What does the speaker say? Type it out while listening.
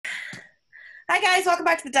Hi guys, welcome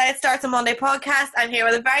back to the Diet Starts on Monday podcast. I'm here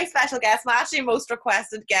with a very special guest, my actually most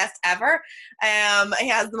requested guest ever. He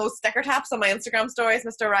has the most sticker taps on my Instagram stories,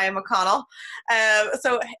 Mr. Ryan McConnell.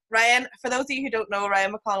 So Ryan, for those of you who don't know,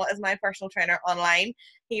 Ryan McConnell is my personal trainer online.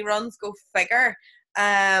 He runs Go Figure,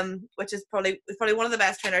 which is probably one of the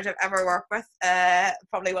best trainers I've ever worked with.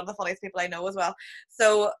 Probably one of the funniest people I know as well.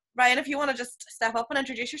 So Ryan, if you want to just step up and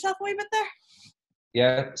introduce yourself a wee bit there.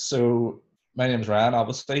 Yeah, so my name's Ryan,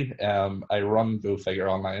 obviously. I run Go Figure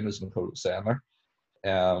online, as Nicole was saying there.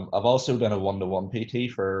 I've also been a one-to-one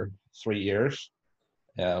PT for 3 years,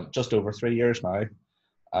 just over 3 years now.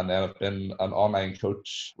 And then I've been an online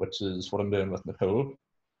coach, which is what I'm doing with Nicole,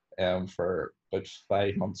 for about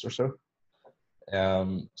 5 months or so.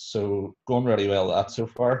 So going really well that so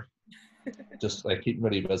far. Just like keeping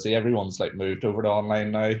really busy. Everyone's like moved over to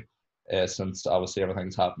online now, since obviously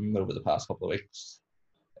everything's happened over the past couple of weeks.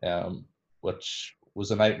 Which was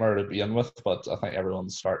a nightmare to begin with, but I think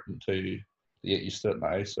everyone's starting to get used to it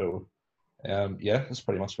now. So, yeah, that's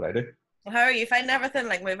pretty much what I do. How are you finding everything,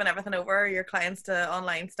 like moving everything over, your clients to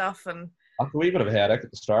online stuff? And I had a wee bit of a headache at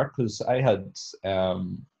the start because I had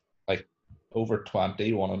like over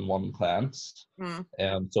 20 one-on-one clients.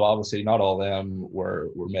 So obviously not all of them were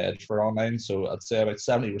made for online. So I'd say about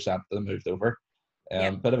 70% of them moved over.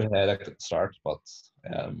 Bit of a headache at the start, but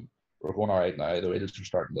we're going all right now. The wheels are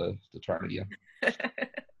starting to turn again.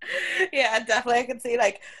 Yeah, definitely. I can see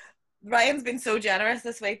like Ryan's been so generous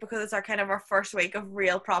this week because it's our first week of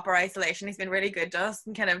real proper isolation. He's been really good to us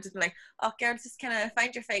and kind of just been like, oh, girl, just kind of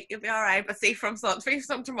find your feet, you'll be all right. But see, from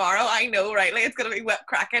tomorrow, I know, right? Like, it's going to be whip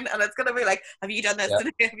cracking and it's going to be like, have you done this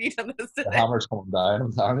today? Have you done this today? The hammer's coming down.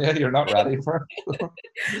 I'm telling you, you're not ready for it.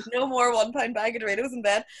 No more 1 pound bag of Doritos in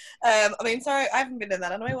bed. Sorry, I haven't been doing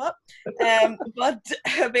that anyway. What?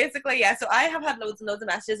 But basically, yeah. So I have had loads and loads of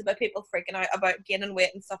messages about people freaking out about gaining weight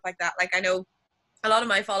and stuff like that. Like, I know a lot of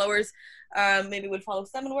my followers maybe would follow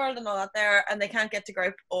Slimming World and all that there, and they can't get to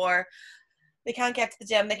group or they can't get to the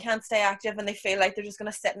gym, they can't stay active, and they feel like they're just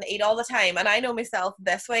going to sit and eat all the time. And I know myself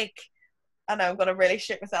this week, and I'm going to really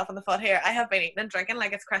shoot myself in the foot here, I have been eating and drinking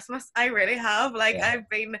like it's Christmas. I really have. I've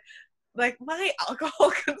been, like, my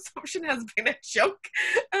alcohol consumption has been a joke,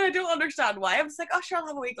 and I don't understand why. I'm just like, oh, sure, I'll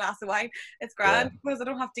have a wee glass of wine. It's grand because I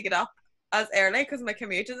don't have to get up as early because my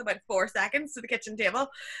commute is about 4 seconds to the kitchen table,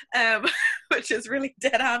 which is really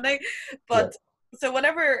dead handy. But so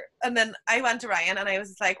whenever, and then I went to Ryan and I was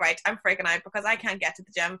just like, right, I'm freaking out because I can't get to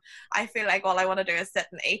the gym. I feel like all I want to do is sit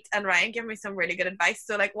and eat. And Ryan gave me some really good advice.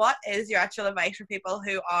 So like, what is your actual advice for people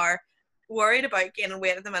who are worried about gaining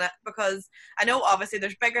weight at the minute? Because I know obviously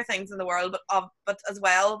there's bigger things in the world, but as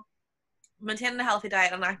well, maintaining a healthy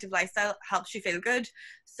diet and active lifestyle helps you feel good.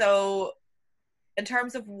 So in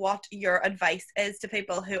terms of what your advice is to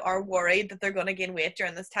people who are worried that they're going to gain weight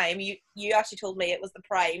during this time, you actually told me it was the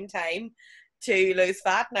prime time to lose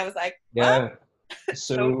fat, and I was like, what?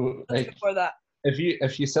 So like, before that,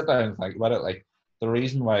 if you sit down and think about it, like the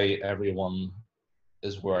reason why everyone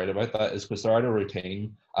is worried about that is because they're out of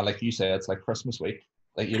routine, and like you say, it's like Christmas week.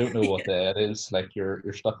 Like you don't know what day it is. Like you're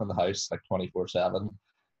stuck in the house like 24/7,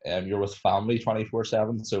 and you're with family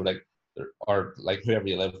 24/7. So like, or like whoever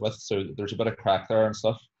you live with, so there's a bit of crack there and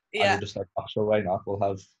stuff. And you're just like, oh, sure, why not? We'll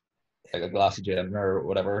have like a glass of gin or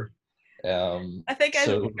whatever. I think I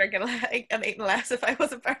would be drinking and eating less if I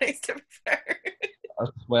wasn't Bernie's, to be fair.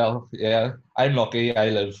 Well, yeah, I'm lucky. I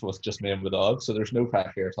live with just me and the dog, so there's no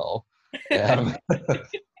crack here at all.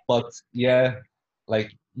 But yeah,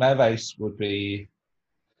 like my advice would be,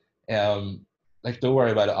 like don't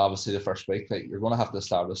worry about it. Obviously, the first week, like you're gonna have to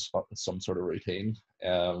establish some sort of routine.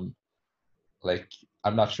 Like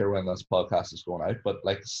I'm not sure when this podcast is going out, but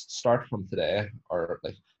like start from today or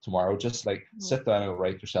like tomorrow. Just like sit down and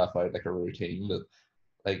write yourself out like a routine. That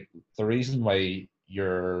like the reason why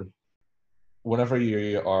whenever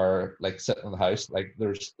you are like sitting in the house, like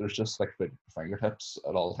there's just like food at your fingertips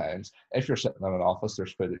at all times. If you're sitting in an office,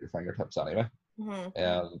 there's food at your fingertips anyway.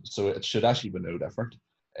 So it should actually be no different.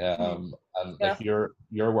 And like you're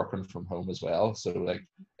working from home as well, so like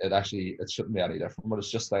it shouldn't be any different. But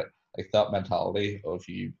it's just like that mentality of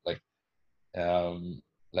you like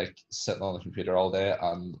sitting on the computer all day,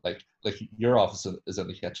 and like your office is in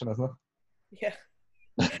the kitchen, isn't it? Yeah.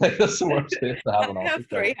 That's the worst place to have an office. I have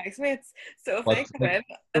 3 housemates, so if I come in,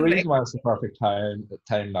 the reason why it's the perfect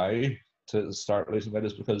time now to start losing weight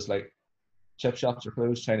is because like chip shops are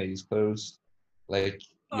closed, Chinese closed, like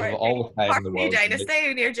you have all the time in the world.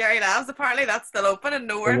 Dynasty near Jerry Labs, apparently that's still open and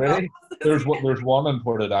nowhere. Really? There's one in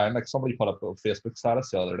Portadown. Like somebody put up a Facebook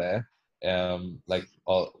status the other day.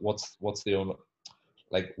 What's the only,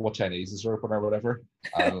 like what Chinese is open or whatever,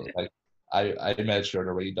 and like I made sure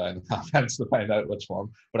to read down the comments to find out which one,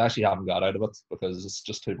 but I actually haven't got out of it because it's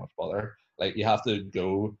just too much bother. Like you have to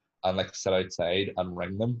go and like sit outside and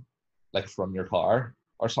ring them, like from your car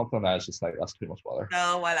or something. And I was just like, that's too much bother.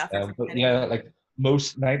 No, well, after But yeah, like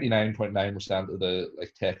most 99.9% of the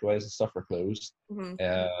like takeaways and stuff are closed.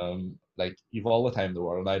 mm-hmm. Like you've all the time in the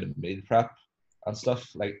world now to meal prep and stuff.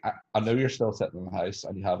 Like I know you're still sitting in the house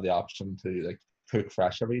and you have the option to like cook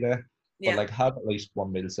fresh every day, but Yeah, like have at least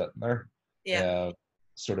one meal sitting there, yeah,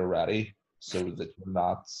 sort of ready, so that you're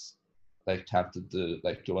not like tempted to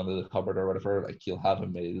like go into the cupboard or whatever. Like you'll have a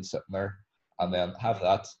meal sitting there, and then have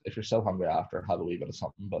that. If you're still hungry after, have a wee bit of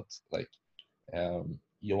something. But like,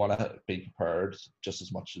 you want to be prepared just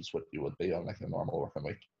as much as what you would be on like a normal working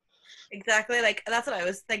week. exactly. Like that's what I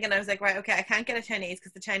was thinking. I was like, right, okay, I can't get a Chinese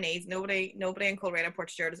because the Chinese, nobody in Coleraine and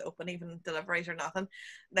Port Stewart is open, even deliveries or nothing.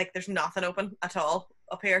 Like there's nothing open at all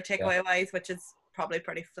up here Yeah, takeaway wise, which is probably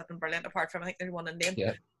pretty flipping brilliant. Apart from I think there's one Indian,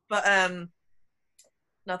 yeah. but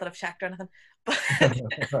not that I've checked or anything. But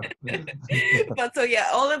but so yeah,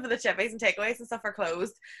 all of the chippies and takeaways and stuff are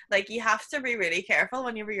closed. Like you have to be really careful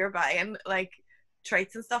whenever you're buying like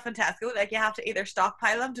treats and stuff in Tesco. Like you have to either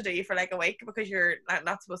stockpile them to do you for like a week because you're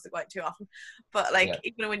not supposed to go out too often. But like Yeah.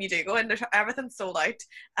 even when you do go in, there's everything's sold out,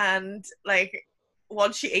 and like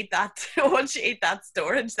once you eat that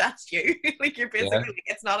storage, that's you. Like you're Yeah. basically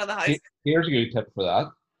it's not in the house. Here's a good tip for that.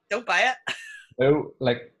 Don't buy it. So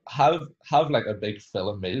like have like a big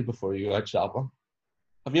filling meal before you go out shopping.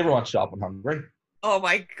 Have you ever went shopping hungry? Oh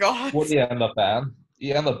my god. What do you end up buying?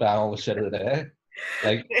 You end up buying all the shit of the day.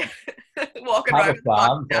 Like Walking have around a with the box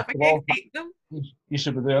plan, of first Jaffa of cakes, all. eating them. You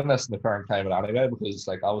should be doing this in the current climate anyway, because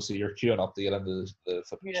like obviously you're queuing up to get into the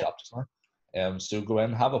flipping Yeah. shops now. So go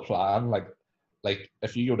in, have a plan. Like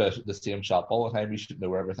if you go to the same shop all the time, you should know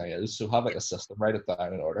where everything is. So have like a system, write it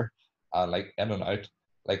down in order, and like in and out.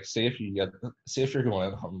 Like say if you're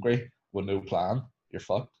going in hungry with no plan, you're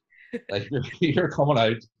fucked. Like you're coming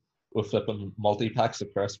out with flipping multi packs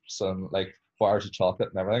of crisps and like bars of chocolate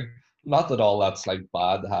and everything. Not that all that's like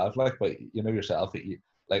bad to have, like, but you know yourself that you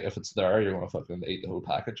like if it's there, you're gonna fucking eat the whole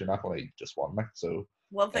package. You're not gonna eat just one, like so.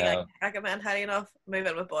 One thing I Uh, recommend highly enough, move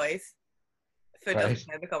in with boys. Food doesn't right.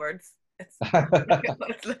 come in the cupboards.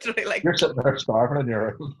 It's literally like You're sitting there starving in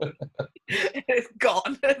your room. it's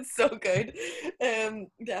gone. It's so good.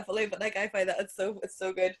 Definitely. But like I find that it's so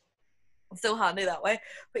good. It's so handy that way.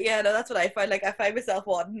 But yeah, no, that's what I find. Like I find myself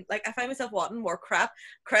wanting more crap.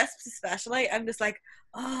 Crisps especially. I'm just like,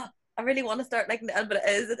 oh, I really want to start like, but it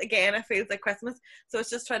is again, it feels like Christmas. So it's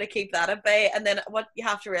just trying to keep that at bay. And then what you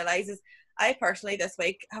have to realize is I personally this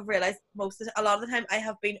week have realized a lot of the time I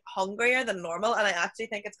have been hungrier than normal, and I actually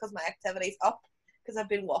think it's because my activity's up because I've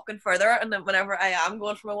been walking further, and then whenever I am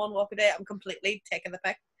going for my one walk a day, I'm completely taking the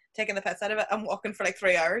piss out of it. I'm walking for like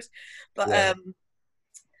 3 hours, but Yeah.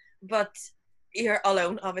 but you're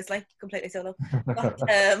alone, obviously, completely solo. But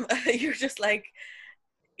you're just like,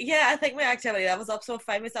 yeah, I think my activity level's up, so I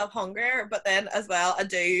find myself hungrier, but then as well, I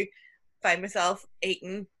do find myself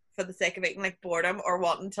eating for the sake of eating, like boredom or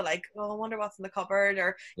wanting to like, oh, I wonder what's in the cupboard,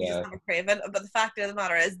 or you just Yeah. have a craving. But the fact of the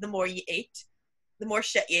matter is, the more you eat, the more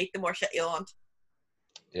shit you eat, the more shit you'll want.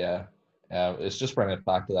 Yeah. It's just bringing it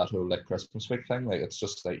back to that whole like Christmas week thing. Like it's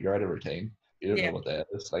just like you're out of routine. You don't Yeah. know what that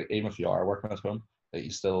is. Like even if you are working at home, like you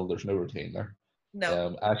still there's no routine there.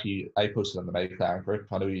 No. Actually, I posted in the My Client group.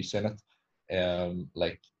 I know you've seen it.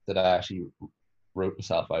 Like that I actually wrote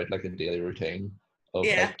myself out like a daily routine of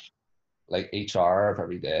Yeah. like each hour of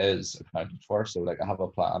every day is accounted for. So like I have a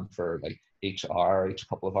plan for like each hour, each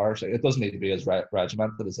couple of hours. Like, it doesn't need to be as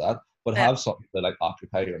regimented as that, but Yeah. have something to like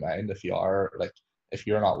occupy your mind if you are like if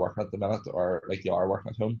you're not working at the minute or like you are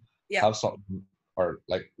working at home, Yeah. have something or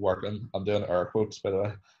like working. I'm doing air quotes by the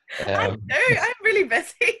way. I know. I'm really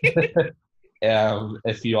busy.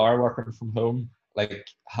 If you are working from home, like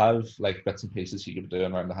have like bits and pieces you could be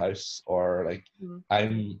doing around the house, or like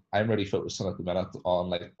Mhm. I'm really focusing at the minute on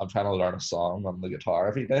like I'm trying to learn a song on the guitar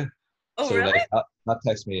every day. Oh, So really? like that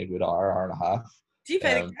takes me a good hour and a half. Do you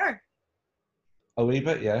play the Um, guitar? a wee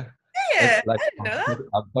bit, yeah. Yeah, Like I didn't know that.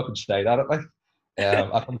 I'm fucking straight at it. Like,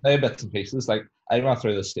 I can play bits and pieces. Like I went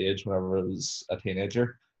through the stage whenever I was a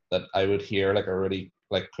teenager that I would hear like a really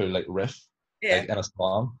like cool like riff Yeah. like in a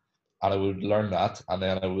song, and I would learn that, and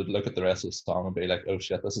then I would look at the rest of the song and be like, oh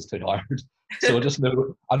shit, this is too hard. So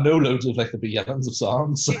I know loads of like the beginnings of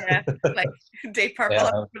songs. Yeah. Like Deep Purple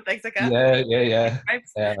um, and things like that. yeah.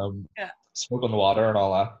 Vibes. Yeah. Yeah. Smoking water and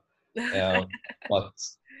all that. But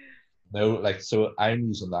no, like so I'm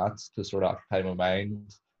using that to sort of occupy my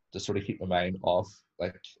mind, to sort of keep my mind off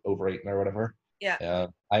like overeating or whatever. Yeah.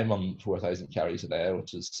 I'm on 4,000 calories a day,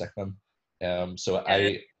 which is sickening. So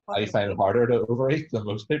Yeah. I find it harder to overeat than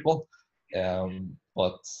most people.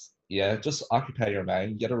 But yeah, just occupy your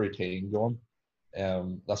mind, get a routine going.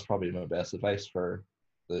 That's probably my best advice for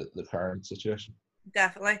the current situation.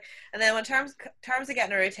 Definitely. And then when terms of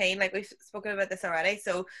getting a routine, like we've spoken about this already.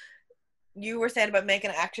 So you were saying about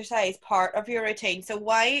making exercise part of your routine. So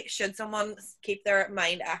why should someone keep their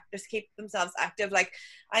mind active, keep themselves active? Like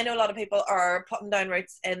I know a lot of people are putting down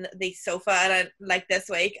roots in the sofa, and like this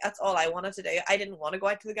week, that's all I wanted to do. I didn't want to go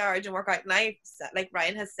out to the garage and work out. And like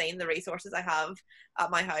Ryan has seen the resources I have at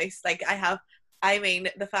my house. Like I mean,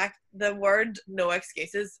 the word no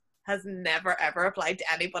excuses has never ever applied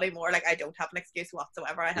to anybody more. Like I don't have an excuse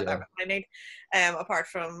whatsoever. I have everything I need, apart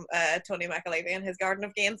from Tony McAlevey and his Garden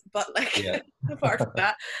of Games. But like apart from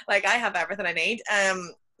that, like I have everything I need.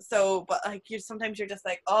 So but like sometimes you're just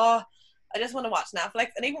like, oh, I just want to watch Netflix,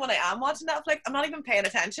 and even when I am watching Netflix, I'm not even paying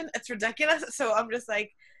attention. It's ridiculous. So I'm just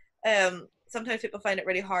like, sometimes people find it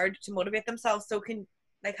really hard to motivate themselves. So can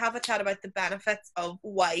like have a chat about the benefits of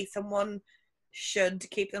why someone should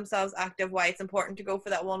keep themselves active, why it's important to go for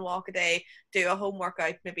that one walk a day, do a home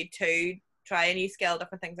workout, maybe two, try a new skill,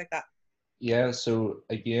 different things like that. Yeah, so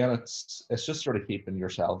again, it's just sort of keeping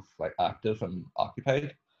yourself like active and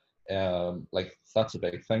occupied. Like that's a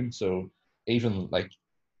big thing. So even like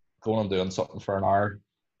going and doing something for an hour,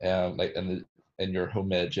 like in your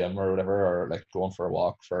homemade gym or whatever, or like going for a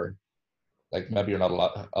walk for like maybe you're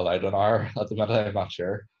not allowed an hour at the minute. I'm not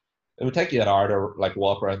sure. It would take you an hour to like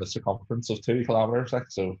walk around the circumference of 2 kilometers, like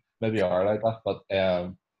so maybe an hour like that. But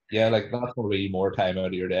yeah, like that's going to be more time out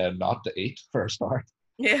of your day not to eat for a start.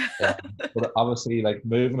 Yeah. But obviously, like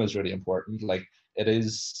moving is really important. Like it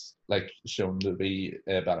is like shown to be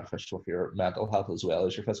beneficial for your mental health as well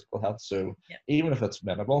as your physical health. So even if it's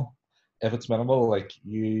minimal, like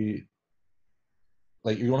you're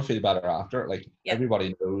going to feel better after. Like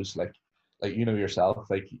everybody knows, like you know yourself,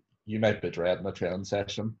 like you might be dreading a training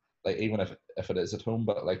session, like even if it is at home,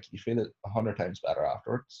 but like you feel it 100 times better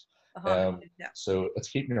afterwards. So it's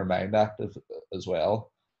keeping your mind active as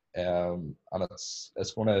well, and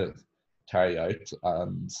it's going to tire you out,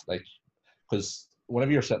 and like because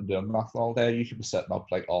whenever you're sitting doing nothing all day, you could be sitting up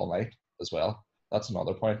like all night as well. That's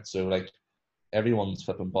another point. So like everyone's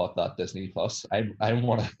flipping bought that Disney Plus. I'm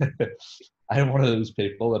one of I'm one of those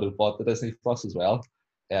people that have bought the Disney Plus as well.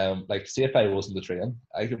 Like see if I wasn't the train,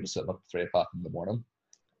 I could be sitting up at 3 o'clock in the morning,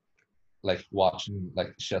 like watching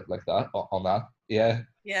like shit like that on that. Yeah.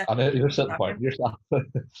 Yeah. I know you're sitting pointing yourself.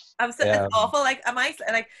 It's awful. Like, am I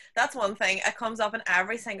like that's one thing. It comes up in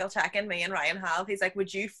every single check-in me and Ryan have. He's like,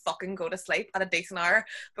 "Would you fucking go to sleep at a decent hour?"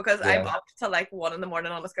 Because I'm up to like 1 a.m.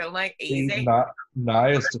 on a school night. Easy. Now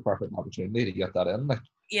is the perfect opportunity to get that in. Like,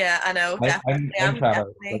 yeah, I know. I'm trying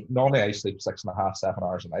to. Like, normally I sleep 6.5, 7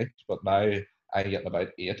 hours a night, but now I'm getting about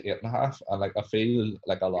 8.5, and like I feel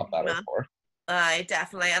like a lot better for it. I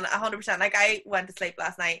definitely, and 100%. Like I went to sleep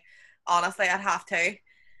last night, honestly, at 2:30.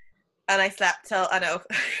 And I slept till, I know,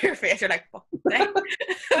 your face, you're like, fuck. I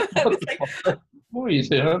was like, what were you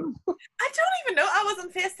doing? I don't even know. I was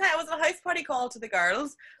on FaceTime. I was on a house party call to the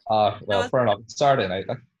girls. Well, fair enough. Saturday night.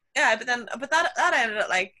 Like. Yeah, but that ended at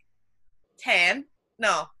like 10.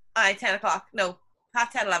 No, 10 o'clock. No,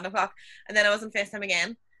 10:30, 11 o'clock. And then I was on FaceTime again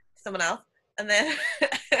to someone else. And then.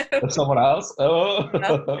 Someone else? Oh.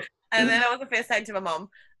 And then I was on FaceTime to my mum.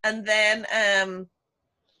 And then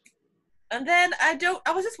I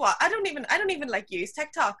don't even like use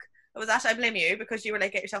TikTok. It was actually, I blame you because you were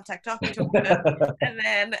like, get yourself TikTok. And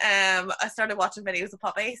then I started watching videos of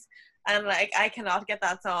puppies, and like I cannot get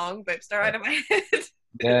that song Boopster out of my head.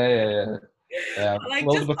 Yeah. Like,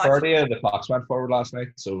 well, the 30 the clocks went forward last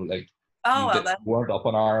night, so like weren't up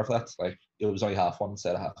an hour of that. Like it was only half 1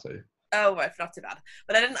 instead of half 2. Oh, right, not too bad.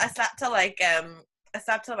 But I slept till like I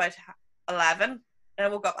slept till about 11. And I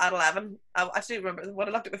woke up at 11. I actually remember when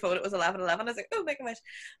I looked at my phone, it was 11:11. I was like, oh, make a wish.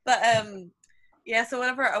 But yeah, so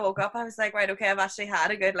whenever I woke up, I was like, right, okay, I've actually had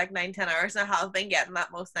a good like 9-10 hours, and I have been getting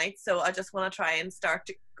that most nights. So I just want to try and start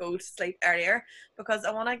to go to sleep earlier because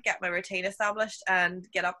I want to get my routine established and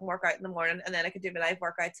get up and work out in the morning, and then I could do my live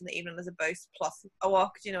workouts in the evening as a boost plus a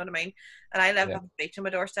walk. Do you know what I mean? And I live on the beach on my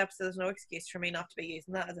doorstep, so there's no excuse for me not to be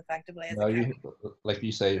using that as effectively as I can. Like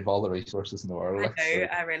you say, all the resources in the world. I do.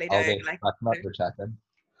 I really do. Your check-in.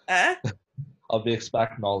 I'll be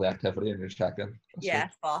expecting all the activity in your check-in.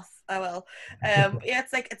 Yes, boss. I will. Yeah,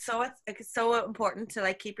 it's so important to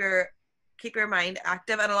like keep your mind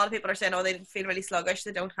active, and a lot of people are saying, oh, they feel really sluggish,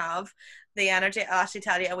 they don't have the energy. I'll actually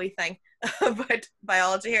tell you a wee thing about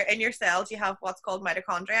biology here. In your cells you have what's called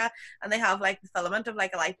mitochondria, and they have like the filament of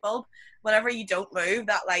like a light bulb. Whenever you don't move,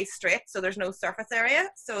 that lies straight, so there's no surface area,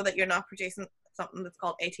 so that you're not producing something that's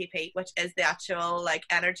called ATP, which is the actual like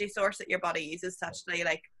energy source that your body uses to actually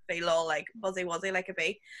like feel all like buzzy wuzzy like a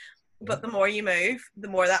bee. But the more you move, the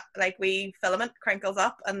more that like we filament crinkles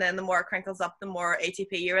up, and then the more it crinkles up, the more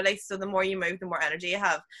ATP you release. So the more you move, the more energy you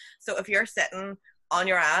have. So if you're sitting on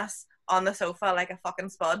your ass on the sofa like a fucking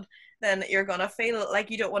spud, then you're gonna feel like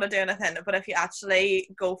you don't want to do anything. But if you actually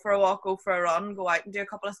go for a walk, go for a run, go out and do a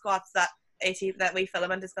couple of squats, that ATP, that wee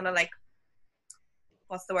filament is gonna like,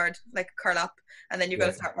 what's the word, like curl up, and then you're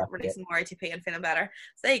gonna start releasing more ATP and feeling better.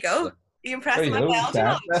 So there you go. You There impressing you my go. biology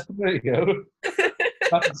knowledge. There you go.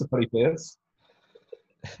 That's a pretty place.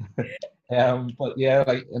 But yeah,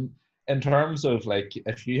 like in terms of like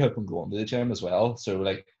if you have been going to the gym as well, so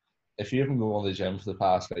like if you've been going to the gym for the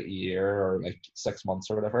past like a year or like 6 months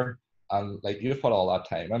or whatever, and like you've put all that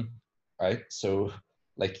time in, right? So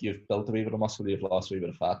like you've built a wee bit of muscle, you've lost a wee bit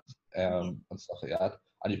of fat, and stuff like that,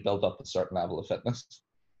 and you've built up a certain level of fitness.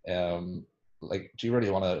 Like, do you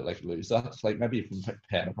really want to like lose that? Like maybe you've been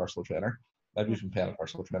paying a personal trainer, maybe you've been paying a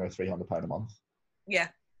personal trainer £300 a month. Yeah.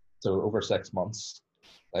 So over 6 months,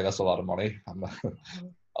 like that's a lot of money.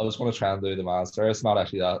 I was going to try and do the maths there. It's not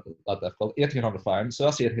actually that difficult. £1,800. So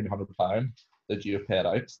that's £1,800 that you have paid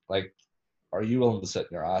out. Like, are you willing to sit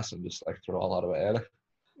in your ass and just like throw all that away? Like,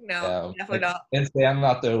 No, definitely like, not. in saying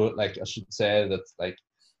that though, like I should say that like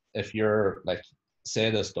if you're like say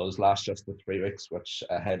this does last just the 3 weeks, which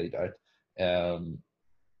I highly doubt,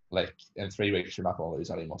 like in 3 weeks you're not going to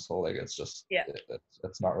lose any muscle. Like it's just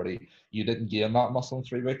it's not really, you didn't gain that muscle in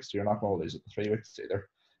 3 weeks, so you're not going to lose it in 3 weeks either.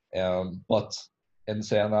 But in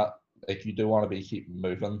saying that, like you do want to be keeping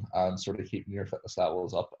moving and sort of keeping your fitness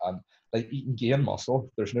levels up, and like you can gain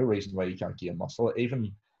muscle. There's no reason why you can't gain muscle.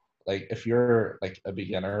 Even like if you're like a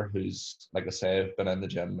beginner who's like I say been in the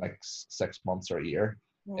gym like 6 months or a year,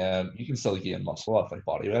 you can still gain muscle off like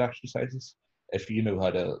bodyweight exercises if you know how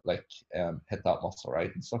to like hit that muscle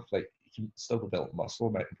right and stuff. Like you can still build muscle,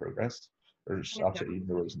 making progress. There's absolutely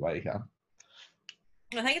no reason why you can't.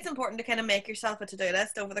 I think it's important to kind of make yourself a to-do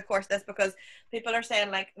list over the course of this, because people are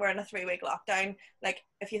saying like we're in a 3-week lockdown. Like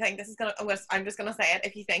if you think this is gonna, I'm just gonna say it.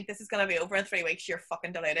 If you think this is gonna be over in 3 weeks, you're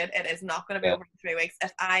fucking deluded. It is not gonna be over in 3 weeks.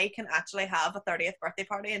 If I can actually have a 30th birthday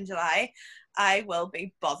party in July, I will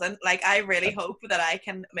be buzzing. Like I really hope that I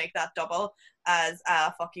can make that double as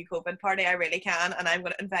a fuck you COVID party. I really can, and I'm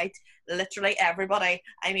going to invite literally everybody.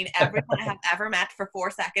 I mean, everyone I have ever met for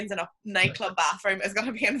 4 seconds in a nightclub bathroom is going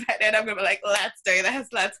to be invited. I'm going to be like, let's do this,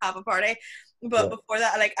 let's have a party. But before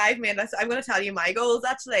that, like I've made this, I'm going to tell you my goals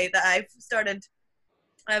actually that I've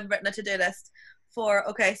written a to-do list for.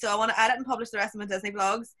 Okay, so I want to edit and publish the rest of my Disney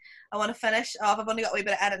vlogs. I want to finish off, I've only got a wee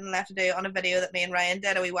bit of editing left to do on a video that me and Ryan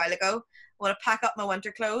did a wee while ago. I want to pack up my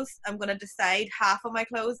winter clothes. I'm going to decide half of my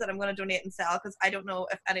clothes that I'm going to donate and sell, because I don't know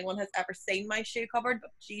if anyone has ever seen my shoe cupboard, but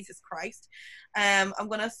Jesus Christ. I'm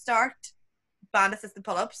going to start band assisted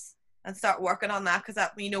pull-ups and start working on that, because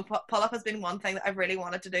that, you know, pull-up has been one thing that I've really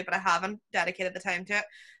wanted to do, but I haven't dedicated the time to it.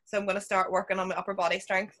 So I'm going to start working on my upper body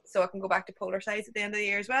strength so I can go back to polar size at the end of the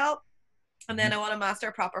year as well. And then I want to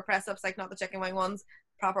master proper press-ups, like not the chicken wing ones,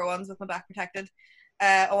 proper ones with my back protected.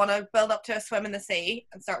 I want to build up to a swim in the sea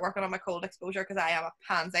and start working on my cold exposure, because I am a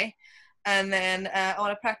pansy. And then I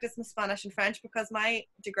want to practice my Spanish and French, because my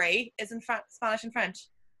degree is in Spanish and French.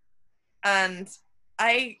 And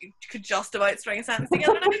I could just about string a sentence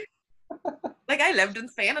together now. Like I lived in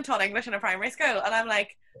Spain and taught English in a primary school, and I'm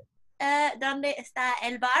like, ¿Dónde está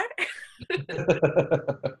el bar?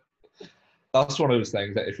 That's one of those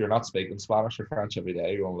things that if you're not speaking Spanish or French every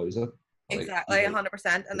day, you're going to lose it. Like, exactly,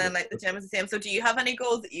 100%. And then like the gym is the same. So do you have any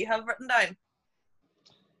goals that you have written down?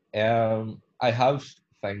 I have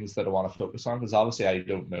things that I want to focus on, because obviously I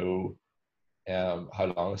don't know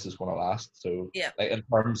how long this is going to last. So like in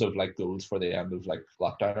terms of like goals for the end of like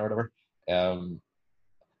lockdown or whatever,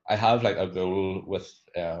 I have like a goal with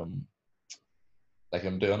like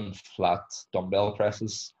I'm doing flat dumbbell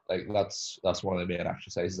presses. Like that's one of the main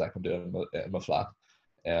exercises I can do in my flat.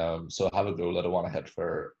 So I have a goal that I want to hit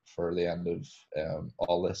for the end of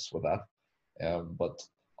all this with that. But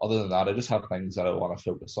other than that, I just have things that I want to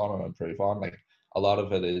focus on and improve on. Like a lot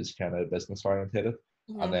of it is kind of business orientated,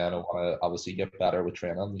 and then I want to obviously get better with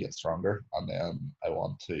training, get stronger, and then I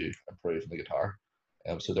want to improve in the guitar.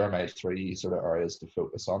 So there are my 3 sort of areas to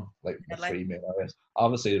focus on, like the 3 main areas.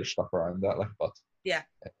 Obviously, there's stuff around that, like, but Yeah.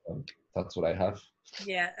 That's what I have.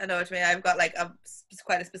 Yeah, I know what you mean. I've got like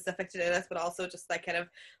quite a specific to do list, but also just like kind of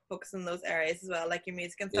focus on those areas as well, like your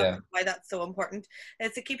music and stuff. Yeah. Why that's so important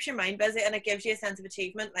is it keeps your mind busy and it gives you a sense of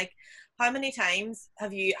achievement. Like, how many times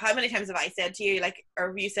have I said to you, like, or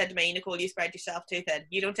have you said to me, Nicole, you spread yourself too thin.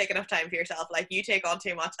 You don't take enough time for yourself. Like, you take on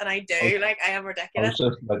too much, and I do. Like, I am I ridiculous.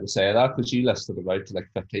 was just about to say that because you listed about like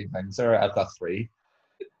 15 things there. I've got 3.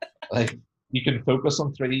 Like you can focus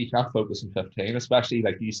on 3, you can't focus on 15, especially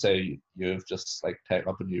like you say you've just like taken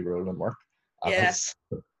up a new role in work and Yeah.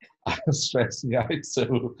 it's stressing me out.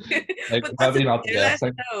 So like But that's a maybe not the to-do best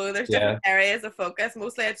list. thing. No, there's different Yeah. areas of focus.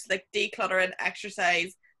 Mostly it's like decluttering,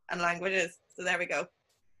 exercise, and languages. So there we go.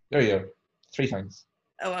 There you go. 3 things.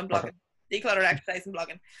 Oh, I'm blogging. Perfect. Declutter, exercise, and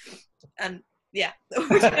blogging. And yeah. Go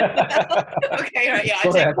Okay, right, yeah, I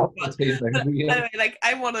take ahead, on too that's much. 15 things But again. anyway, like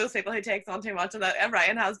I'm one of those people who takes on too much, and that and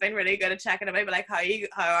Ryan has been really good at checking on me, but like, how are you?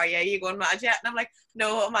 You going mad yet? And I'm like,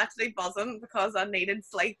 no, I'm actually buzzing because I needed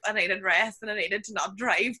sleep, I needed rest, and I needed to not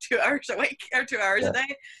drive 2 hours a week or 2 hours a Yeah, day.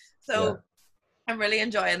 yeah, So I'm really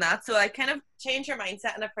enjoying that. So I kind of change your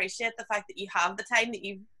mindset and appreciate the fact that you have the time that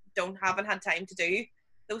you haven't had time to do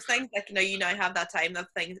those things. Like, you now have that time of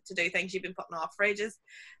things to do things you've been putting off for ages.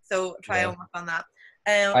 So try yeah. and work on that.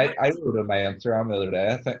 I wrote in my Instagram the other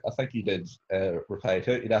day. I think you did reply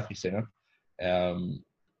to it. You'd actually seen it.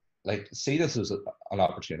 Like see this as an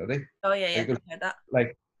opportunity. oh yeah, yeah, Like there's I heard that.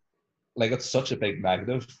 like it's such a big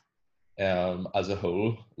negative as a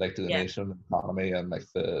whole, like to the Yeah, nation economy and like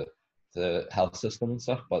the health system and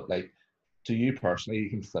stuff. But like to you personally, you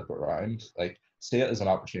can flip it around. Like see it as an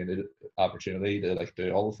opportunity to like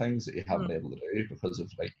do all the things that you haven't mm-hmm. been able to do because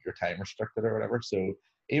of like your time restricted or whatever. So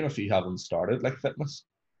even if you haven't started like fitness,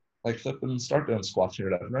 like flipping start doing squats in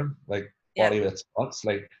your living room, like Yeah, body weight squats,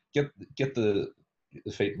 like get the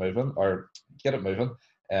feet moving or get it moving.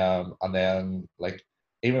 And then like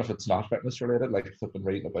even if it's not fitness related, like flipping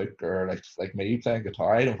reading a book or like me playing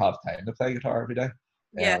guitar. I don't have time to play guitar every day.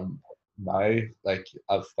 yeah. Um now like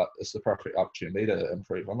I've got it's the perfect opportunity to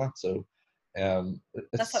improve on that. So That's something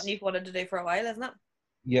it's you've wanted to do for a while, isn't it?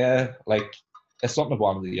 yeah, like it's something I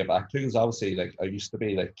wanted to get back to because obviously like I used to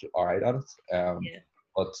be like alright at it. Yeah,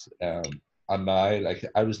 But and now like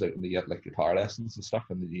I was looking to get like guitar lessons and stuff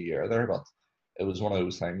in the new year there, but it was one of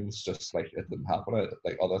those things just like it didn't happen.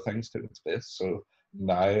 Like other things took its place. So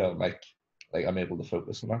now I'm like I'm able to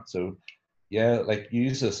focus on that. So yeah, like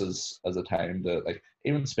use this as a time to like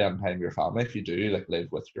even spend time with your family if you do like live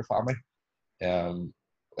with your family. Um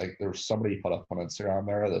like there was somebody put up on Instagram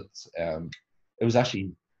there that it was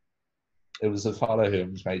actually it was a fellow who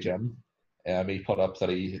owns my gym. He put up that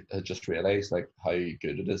he had just realised like how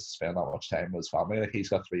good it is to spend that much time with his family. Like he's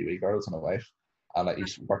got 3 wee girls and a wife, and like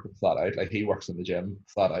he's working flat out. Like he works in the gym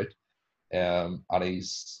flat out, and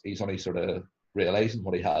he's only sort of realising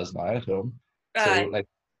what he has now at home. So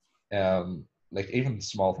like even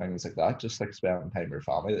small things like that, just like spending time with your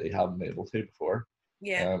family that you haven't been able to before.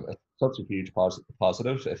 yeah. It's such a huge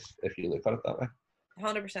positive if you look at it that way.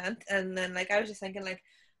 100%. And then like I was just thinking like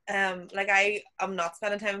I am not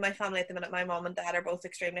spending time with my family at the minute. My mom and dad are both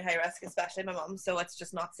extremely high risk, especially my mom, so it's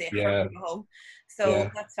just not safe for me Yeah, to go home. So yeah,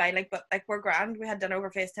 that's fine. Like, but like we're grand. We had dinner over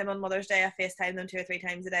FaceTime on Mother's Day. I FaceTime them 2 or 3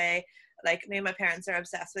 times a day. Like me and my parents are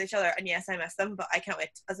obsessed with each other, and yes, I miss them, but I can't wait.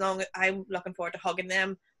 As long as I'm looking forward to hugging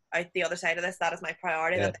them out the other side of this, that is my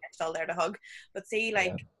priority. yeah, That they're still there to hug. But see,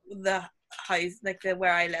 like yeah, the house, like the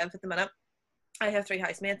where I live at the minute, I have 3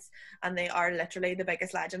 housemates and they are literally the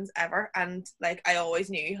biggest legends ever. And like I always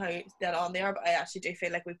knew how dead on they are, but I actually do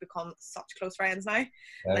feel like we've become such close friends now.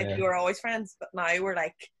 Like yeah, we were always friends, but now we're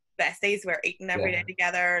like besties. We're eating every day yeah.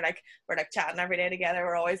 together. Like we're like chatting every day together.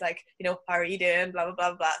 We're always like, how are you doing? Blah blah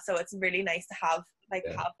blah blah. So it's really nice to have Yeah.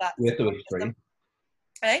 have that Wait till support week system.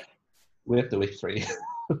 3. Hey? Wait till week 3.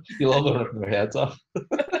 You'll all be ripping their heads off.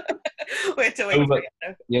 Wait till No, week but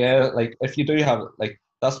 3. yeah, like if you do have like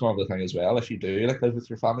that's another thing as well. If you do like live with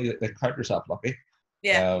your family, like count yourself lucky.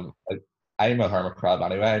 Yeah, Like I'm a hermit crab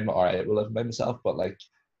anyway. I'm alright with living by myself, but like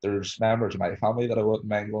there's members of my family that I wouldn't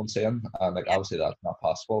mind going seeing, and like yeah, obviously that's not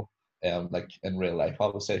possible. Like in real life,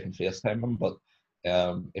 obviously I can FaceTime them, but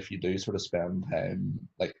if you do sort of spend time,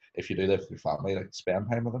 like if you do live with your family, like spend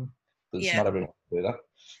time with them, because yeah. not everyone can do that.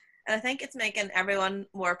 And I think it's making everyone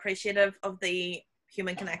more appreciative of the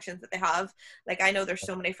human connections that they have. Like I know there's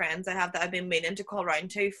so many friends I have that I've been meaning to call round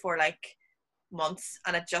to for like months,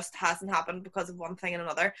 and it just hasn't happened because of one thing and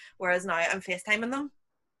another. Whereas now I'm FaceTiming them,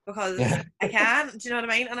 because Yeah. I can. Do you know what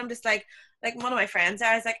I mean? And I'm just like one of my friends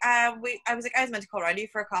there, I was like, I was meant to call around you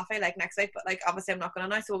for a coffee like next week, but like obviously I'm not gonna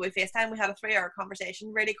now. So we FaceTime. We had a 3-hour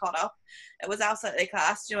conversation, really caught up. It was absolutely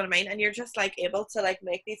class. Do you know what I mean? And you're just like able to like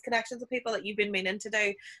make these connections with people that you've been meaning to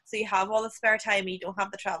do. So you have all the spare time, and you don't have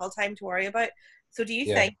the travel time to worry about. So do you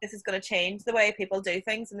Yeah. think this is going to change the way people do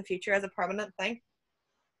things in the future as a permanent thing?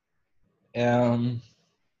 Um,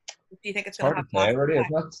 Do you think it's it's going to hard have to say, massive really,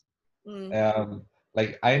 impact? isn't Mm, it?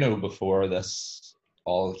 Like I know before this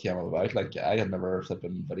all came about, like I had never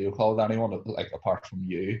been video called anyone, like apart from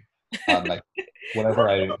you, and like whenever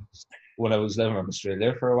I when I was living in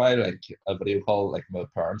Australia for a while, like a video call like my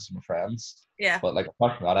parents and my friends, yeah. but like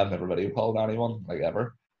apart from that, I've never video called anyone like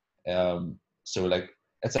ever. So like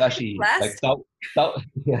it's actually like Blessed. that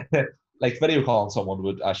yeah, like video calling someone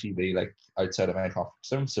would actually be like outside of my comfort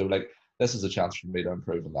zone. So like this is a chance for me to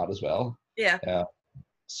improve on that as well. Yeah. Uh,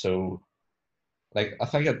 so like I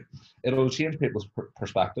think it'll change people's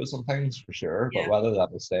perspectives on things for sure, but Yeah. whether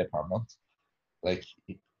that will stay permanent, like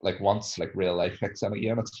like once like real life kicks in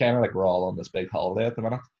again, it's kind of like we're all on this big holiday at the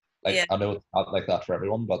minute. Like Yeah. I know it's not like that for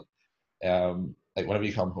everyone, but like whenever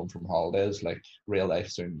you come home from holidays, like real life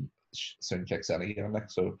soon kicks in again. Like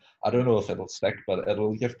so, I don't know if it'll stick, but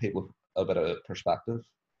it'll give people a bit of perspective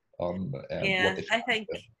on what Yeah. they can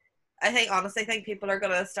do. I think honestly, I think people are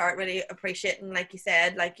gonna start really appreciating, like you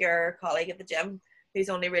said, like your colleague at the gym who's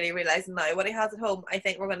only really realizing now what he has at home. I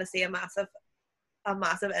think we're gonna see a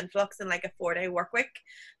massive influx in like a 4-day work week.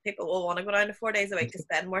 People will want to go down to 4 days a week to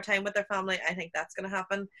spend more time with their family. I think that's gonna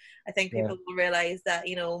happen. I think Yeah, people will realize that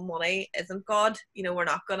money isn't God. We're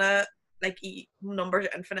not gonna like numbers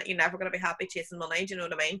are infinite. You're never gonna be happy chasing money. Do you know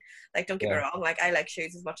what I mean? Like, don't get me yeah, wrong. Like, I like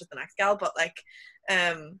shoes as much as the next gal, but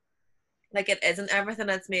um like it isn't everything.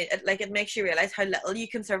 It's made it, like, it makes you realize how little you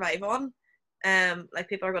can survive on. Like,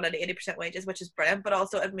 people are going to 80% wages, which is brilliant, but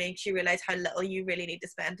also it makes you realize how little you really need to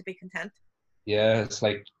spend to be content. yeah. It's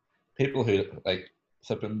like people who like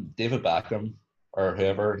flipping David Beckham or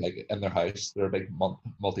whoever, like in their house, their big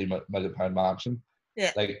multi-million pound mansion.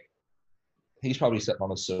 Yeah. Like he's probably sitting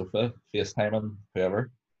on his sofa, FaceTiming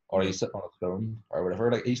whoever, or Mm-hmm. he's sitting on his phone or whatever.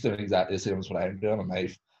 Like he's doing exactly the same as what I'm doing on my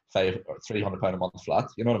five or £300 a month flat.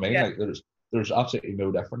 You know what I mean? Yeah. Like there's absolutely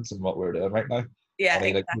no difference in what we're doing right now. Yeah, And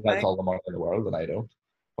he has exactly. all the money in the world and I don't.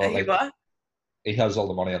 But You like what? he has all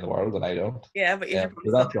the money in the world and I don't. Yeah, but you should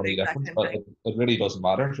probably So still that's the do the only exact difference. same But thing. it really doesn't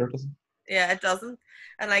matter, sure it doesn't. Yeah, it doesn't.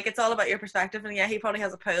 And like, it's all about your perspective. And yeah, he probably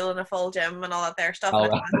has a pool and a full gym and all that there stuff,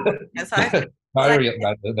 and I'll, it's massive in his house. now But like, we're getting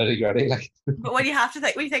down to the nitty gritty. Like, when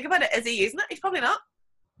you think about it, is he using it? He's probably not.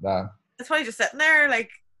 nah, It's probably just sitting there, like,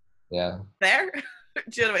 yeah, there.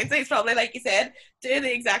 Do you know what I mean? So he's probably, like you said, doing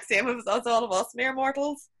the exact same as all of us mere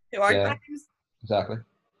mortals who aren't yeah, Beckhams. exactly.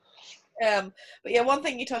 But yeah, one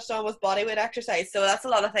thing you touched on was body weight exercise. So that's a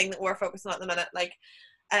lot of thing that we're focusing on at the minute. Like,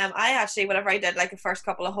 I actually, whenever I did like the first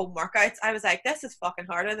couple of home workouts, I was like, this is fucking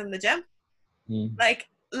harder than the gym. Mm, Like,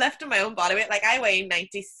 lifting my own body weight. Like, I weigh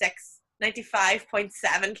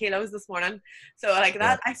 95.7 kilos this morning. So like yeah,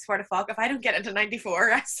 that, I swear to fuck, if I don't get into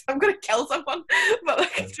 94, I'm gonna kill someone. But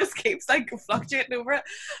like, yeah. it just keeps like fluctuating over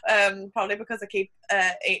it. Probably because I keep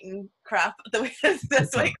eating crap the way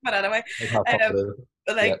this week. But anyway, I'd have something um, to do.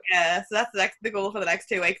 but Yeah, like, so that's the goal for the next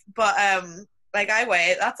 2 weeks. But like, I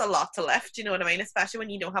weigh, that's a lot to lift, you know what I mean? Especially when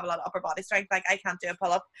you don't have a lot of upper body strength. Like, I can't do a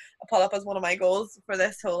pull up. A pull up is one of my goals for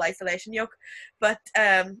this whole isolation yoke. But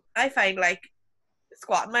I find like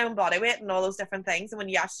squatting my own body weight and all those different things, and when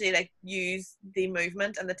you actually like use the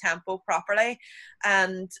movement and the tempo properly,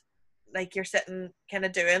 and like you're sitting kind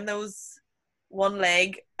of doing those one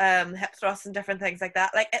leg hip thrusts and different things like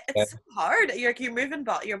that, like yeah, it's so hard. You're moving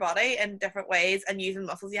your body in different ways and using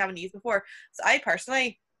muscles you haven't used before. So I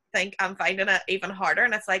personally think I'm finding it even harder,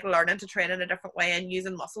 and it's like learning to train in a different way and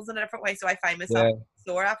using muscles in a different way, so I find myself yeah.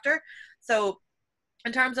 sore after. So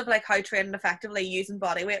in terms of like how training effectively, using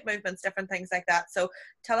body weight movements, different things like that, so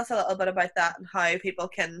tell us a little bit about that and how people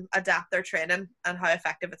can adapt their training and how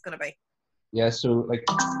effective it's going to be. Yeah, so like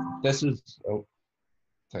this is I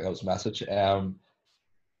think that was a message.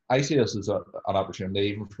 I see this as an opportunity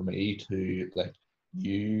even for me to like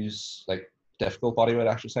use like difficult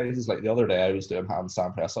bodyweight exercises. Like the other day, I was doing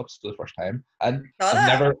handstand press ups for the first time, and Got I've it.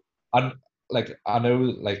 never, I'm like I know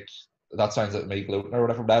like that sounds like me gloating or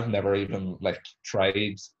whatever, but I've never even like tried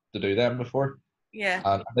to do them before, Yeah.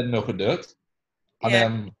 and I didn't know I could do it. And Yeah.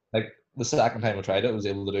 then like the second time I tried it, I was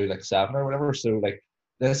able to do like 7 or whatever. So like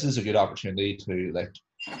this is a good opportunity to like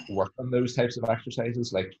work on those types of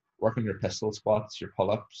exercises, like work on your pistol squats, your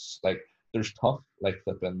pull-ups. Like there's tough like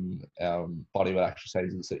flipping bodyweight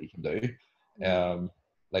exercises that you can do. Mm.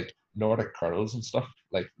 Like Nordic curls and stuff.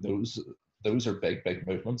 Like those are big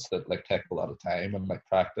movements that like take a lot of time and like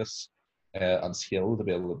practice and skill to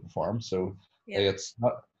be able to perform. So Yeah. like, it's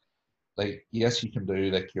not like, yes, you can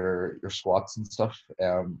do like your squats and stuff.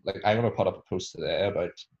 Like I'm gonna put up a post today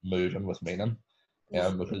about moving with meaning,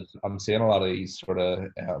 because I'm seeing a lot of these sort of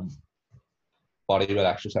bodyweight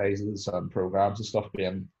exercises and programs and stuff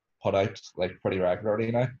being put out like pretty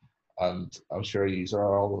regularly now. And I'm sure you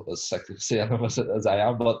are all as sick of seeing them as I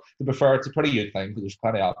am. But to be fair, it's a pretty good thing because there's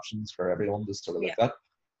plenty of options for everyone to sort of look at.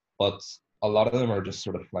 But a lot of them are just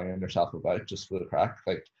sort of flinging yourself about just for the crack.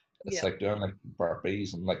 Like it's like doing like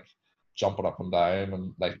burpees and like jumping up and down,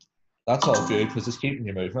 and like that's all good because it's keeping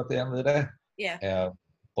you moving at the end of the day. Yeah.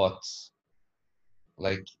 But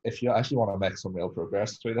like if you actually want to make some real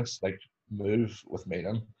progress through this, like move with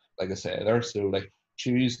meaning, like I say there. So like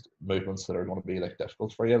choose movements that are going to be like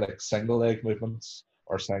difficult for you, like single leg movements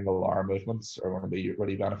or single arm movements are going to be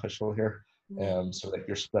really beneficial here. So like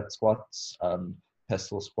your split squats and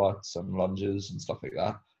pistol squats and lunges and stuff like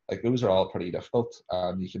that, like those are all pretty difficult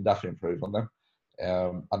and you can definitely improve on them.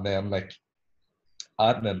 And then like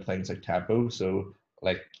adding in things like tempo. So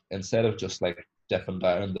like instead of just like dipping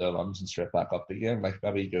down the lunge and straight back up again, like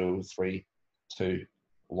maybe go 3, 2,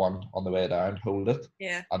 1 on the way down, hold it,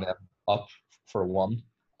 and then up for 1,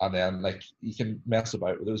 and then like you can mess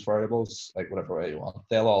about with those variables like whatever way you want.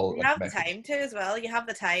 They'll all you like have the time to as well. You have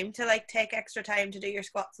the time to like take extra time to do your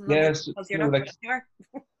squats and yes, because you're not like anywhere.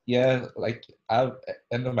 yeah, like I've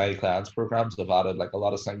into my clients programs I've added like a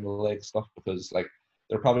lot of single leg stuff because like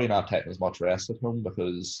they're probably not taking as much rest at home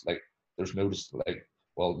because like there's no just like,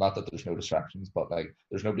 well, not that there's no distractions, but like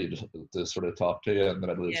there's nobody to sort of talk to in the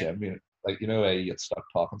middle of the gym. You know, like you know, you get stuck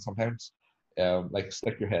talking sometimes. Like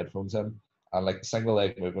stick your headphones in, and like the single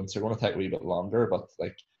leg movements are going to take a wee bit longer, but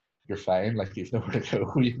like you're fine. Like you've nowhere to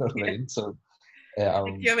go. You know what I mean? So You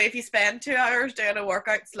know, if you spend 2 hours doing a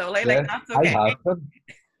workout slowly, yeah, like that's I okay. have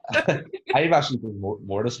been. I've actually been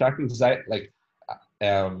more distracted because I like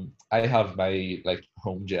I have my like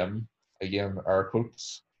home gym, again air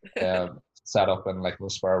quotes, set up in like my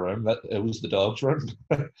spare room. That it was the dog's room.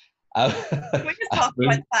 Can we just talk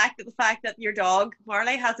about the fact that your dog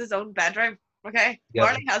Marley has his own bedroom? Okay, yeah,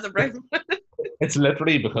 Marley has a room. it's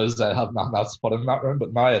literally because I have nothing else to put in that room,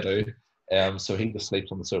 but now I do. So he just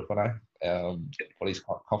sleeps on the sofa now. But he's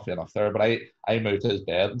comfy enough there. But I moved his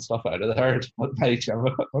bed and stuff out of there to put my gym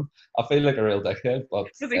equipment. I feel like a real dickhead, but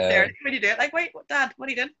Because he's there when you do it. Like, wait, what, Dad? What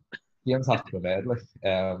are you doing? Ian's have to go mad, like,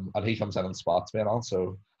 and he comes in and spots me and all,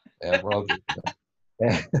 so we're all good.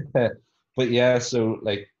 But yeah, so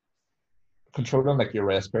like controlling like your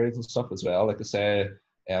rest periods and stuff as well. Like I say,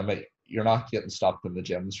 like, you're not getting stopped in the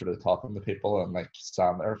gym sort of talking to people and like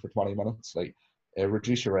stand there for 20 minutes. Like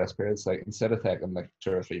reduce your rest periods. Like instead of taking like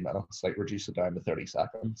 2 or 3 minutes, like reduce it down to 30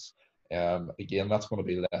 seconds. Again, that's going to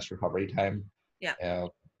be less recovery time.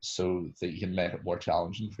 So that you can make it more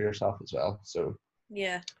challenging for yourself as well. So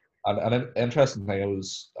yeah. And an interesting thing, I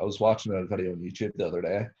was watching a video on YouTube the other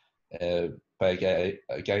day by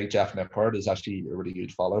a guy Jeff Nippard is actually a really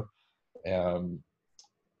good follow.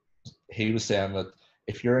 He was saying that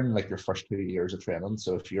if you're in like your first 2 years of training,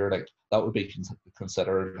 so if you're like that would be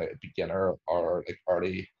considered like a beginner or like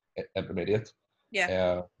early intermediate.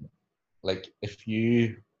 Like if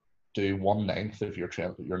you do 1/9 of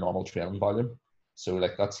your normal training volume, so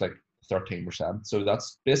like that's like 13%. So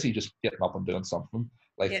that's basically just getting up and doing something.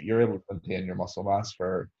 Like you're able to maintain your muscle mass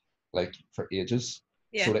for ages.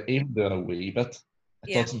 So that even doing a wee bit,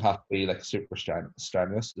 it doesn't have to be like super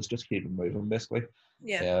strenuous. It's just keeping moving basically.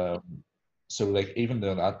 So like even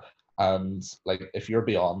doing that, and like if you're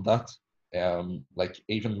beyond that, like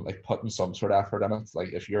even like putting some sort of effort in it.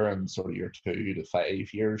 Like if you're in sort of your 2 to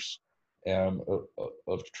 5 years,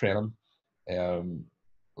 of training,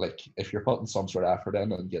 like if you're putting some sort of effort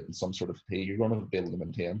in and getting some sort of fatigue, you're going to be able to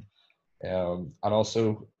maintain. And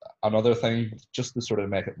also another thing, just to sort of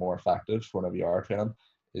make it more effective whenever you are training,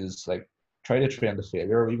 is like try to train to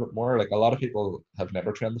failure a wee bit more. Like a lot of people have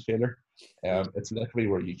never trained to failure. It's literally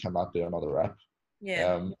where you cannot do another rep.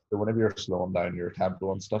 So whenever you're slowing down your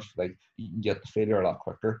tempo and stuff, like you can get to failure a lot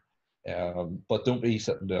quicker. But don't be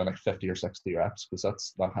sitting doing like 50 or 60 reps because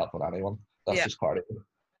that's not helping anyone. That's just cardio,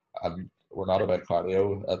 and we're not about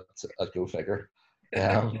cardio at Go Figure.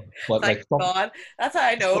 But thank like God. That's how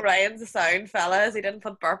I know Ryan's a sound fella, as he didn't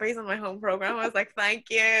put burpees on my home program. I was like, thank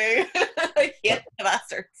you. I hate the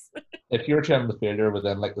bastards. If you're training the failure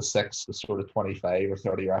within like the 6 to sort of 25 or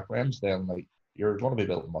 30 rep range, then like you're going to be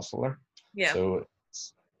building muscle there. So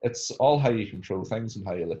it's all how you control things and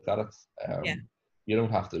how you look at it. You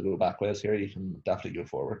don't have to go backwards here. You can definitely go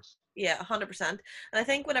forwards. 100%. And I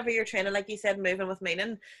think whenever you're training, like you said, moving with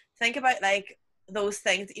meaning, think about like those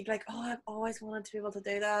things that you'd be like, oh, I've always wanted to be able to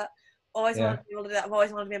do that. Always wanted Yeah. to be able to do that. I've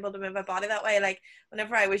always wanted to be able to move my body that way. Like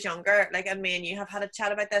whenever I was younger, like, and me and you have had a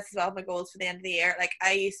chat about this as well, my goals for the end of the year. Like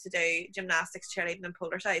I used to do gymnastics, cheerleading, and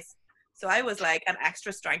polar size. So I was like an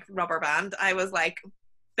extra strength rubber band. I was like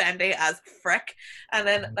bendy as frick. And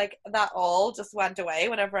then like that all just went away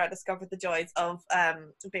whenever I discovered the joys of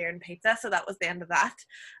beer and pizza. So that was the end of that.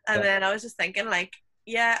 And Yeah. then I was just thinking like,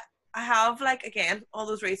 yeah, I have like again all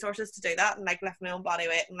those resources to do that and like lift my own body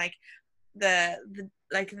weight and like the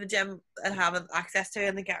like the gym that I have access to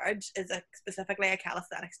in the garage is like specifically a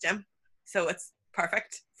calisthenics gym, so it's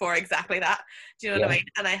perfect for exactly that. Do you know what I Yeah. mean?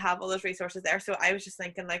 And I have all those resources there. So I was just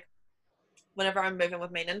thinking like whenever I'm moving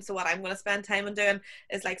with meaning, so what I'm going to spend time on doing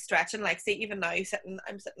is like stretching. Like see, even now I'm sitting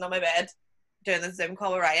on my bed doing the Zoom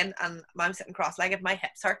call with Ryan and I'm sitting cross-legged, my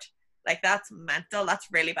hips hurt. Like that's mental. That's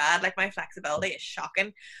really bad. Like my flexibility is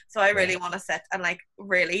shocking. So I Yeah. really want to sit and like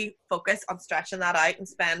really focus on stretching that out and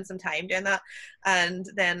spend some time doing that, and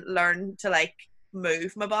then learn to like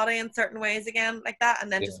move my body in certain ways again like that,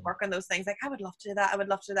 and then Yeah. just work on those things. Like I would love to do that. I would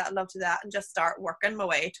love to do that. I'd love to do that, and just start working my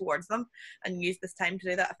way towards them and use this time to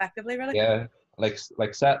do that effectively. Really. Yeah. Like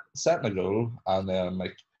setting a goal and then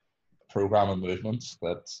like programming movements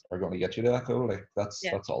that are going to get you to that goal. Like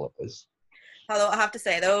Yeah. that's all it is. Although I have to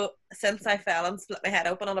say though, since I fell and split my head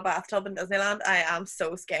open on a bathtub in Disneyland, I am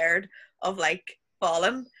so scared of like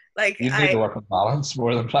falling. Like You need I to work on balance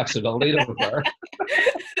more than flexibility, to be fair.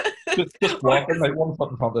 Just or walking like one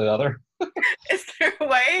foot in front of the other. is there a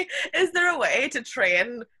way is there a way to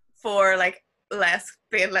train for like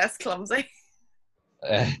being less clumsy?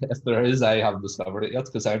 If there is, I haven't discovered it yet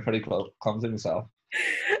because I'm pretty clumsy myself.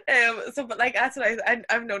 So but like that's what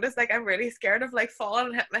I've noticed. Like I'm really scared of like falling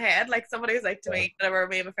and hit my head. Like somebody was like to Yeah. me whenever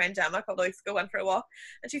me and my friend Gemma a couple of weeks ago went for a walk,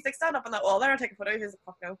 and she's like, stand up on that wall there and take a photo. She's like,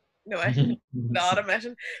 fuck no, no way, not a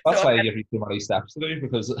mission. That's So why I give you too many steps to do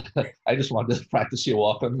because I just wanted to practice you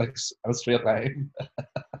walking like in a straight line.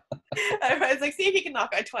 I was like, see if you can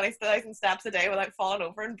knock out 20,000 steps a day without falling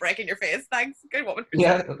over and breaking your face. Thanks, good woman.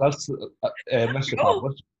 Yeah, that's mission Go.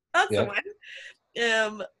 accomplished. That's the Yeah,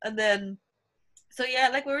 win. And then so yeah,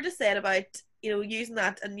 like we were just saying about using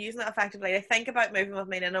that effectively. I think about moving with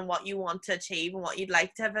meaning and what you want to achieve and what you'd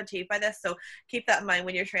like to have achieved by this. So keep that in mind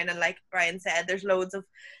when you're training. Like Brian said, there's loads of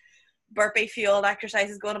burpee fueled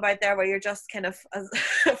exercises going about there where you're just kind of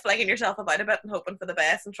flinging yourself about a bit and hoping for the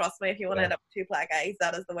best. And trust me, if you want to yeah, end up with 2 black eyes,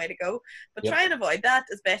 that is the way to go. But yep, try and avoid that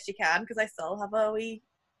as best you can, because I still have a wee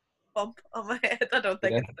bump on my head. I don't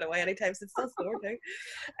think yeah, it's going away anytime soon. It's still sore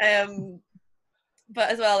too. But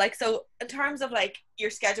as well, like, so in terms of like your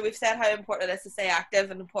schedule, we've said how important it is to stay active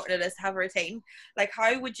and important it is to have a routine. Like,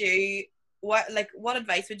 how would you what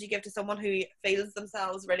advice would you give to someone who feels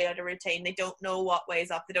themselves really out of routine? They don't know what way's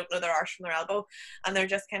up, they don't know their arse from their elbow, and they're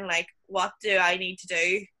just kind of like, what do I need to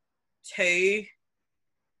do to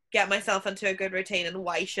get myself into a good routine, and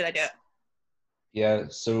why should I do it? yeah.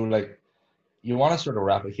 So like, you want to sort of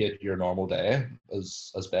replicate your normal day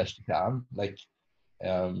as best you can. Like,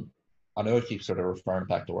 um, I know I keep sort of referring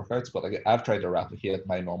back to workouts, but like I've tried to replicate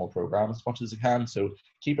my normal program as much as I can. So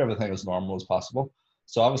keep everything as normal as possible.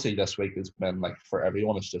 So obviously this week has been like for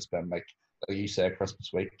everyone, it's just been like you say, Christmas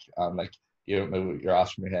week, and like you don't know your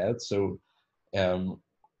ass from your head. So um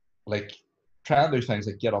like try and do things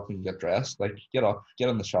like get up and get dressed, like get up, get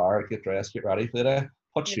in the shower, get dressed, get ready for the day,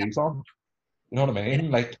 put Yeah, shoes on. You know what I yeah,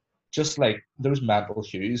 mean? Like just like those mental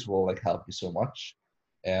cues will like help you so much.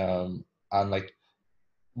 And like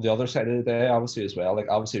the other side of the day, obviously as well. Like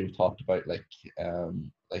obviously we've talked about like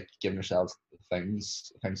giving yourselves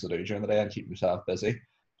things to do during the day and keeping yourself busy.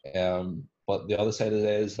 But the other side of the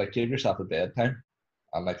day is like give yourself a bedtime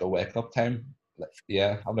and like a wake up time. Like,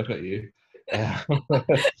 yeah, I'm looking at you.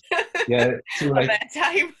 Yeah, so a like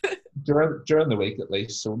bedtime. during the week at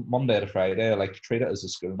least, so Monday to Friday, like treat it as a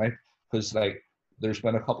school night because like there's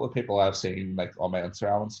been a couple of people I've seen like on my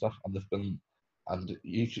Instagram and stuff, and they've been, and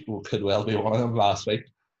you could well be one of them last week.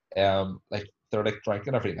 Like they're like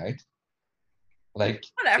drinking every night, like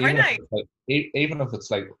Not every night. even if it's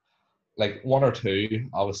like one or two,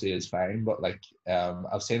 obviously is fine, but like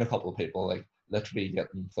I've seen a couple of people like literally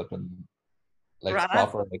getting flipping like Right.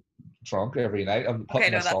 proper like drunk every night and Okay,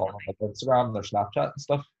 putting no, this that's all on like Instagram and their Snapchat and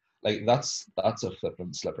stuff. Like that's a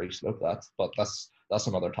flipping slippery slope. But that's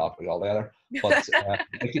another topic altogether. But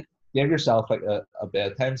like give yourself like a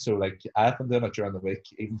bedtime. So like I've been doing it during the week,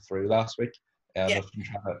 even through last week, and yeah. I've been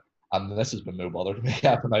trying to. And this has been no bother to me.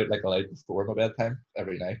 I've been out like a light before my bedtime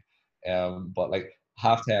every night. But like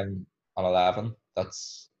 10:30 and 11,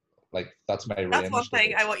 that's my That's one range.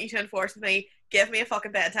 thing I want you to enforce with me. Give me a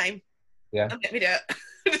fucking bedtime Yeah, and let me do it.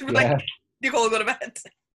 Just be like, yeah. Nicole, go to bed.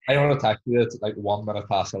 I want to text you at like 1 minute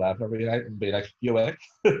past 11 every night and be like, "You awake?"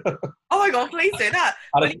 Oh my god, please do that.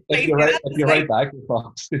 And Will you if please you're do right, that? if Just you're like, right back, you're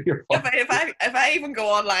fucked. You're fucked. if I even go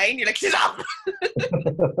online, you're like, shut up.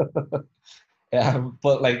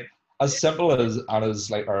 But like as simple as and as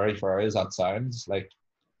like airy fairy as that sounds, like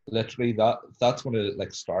literally that's going to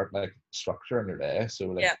like start like structure in your day.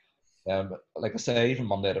 So Yeah. like I say, even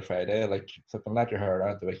Monday to Friday, like flipping let your hair down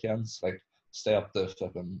at the weekends, like stay up to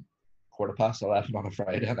flipping 11:15 on a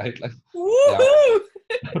Friday night, like yeah,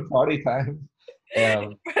 Woohoo! party time. For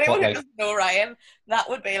But anyone who like doesn't know Ryan, that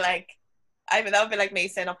would be like, I mean, that would be like me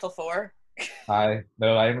staying up till 4. I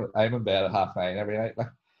no, I'm in bed at 9:30 every night. Like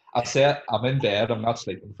I say, I'm in bed. I'm not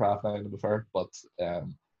sleeping for 9:30 to be fair, but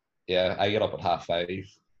yeah, I get up at 5:30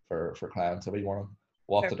 for clients every morning,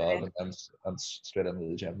 walk Fair the play. dog, and straight into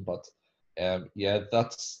the gym. But yeah,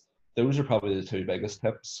 those are probably the two biggest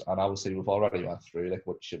tips. And obviously, we've already went through like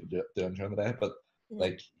what you should be doing during the day. But Mhm.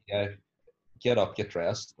 like, yeah, get up, get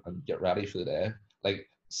dressed, and get ready for the day. Like,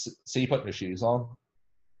 see putting your shoes on.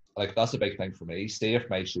 Like that's a big thing for me. See if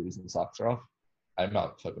my shoes and socks are off, I'm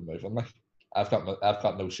not fucking moving. Like I've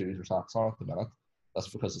got no shoes or socks on at the minute. That's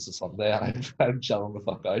because it's a Sunday and I'm chilling the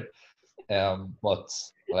fuck out. But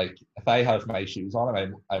like if I have my shoes on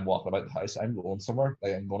and I'm walking about the house, I'm going somewhere.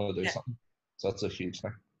 Like I'm going to do Yeah. something. So that's a huge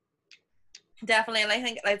thing. Definitely, and I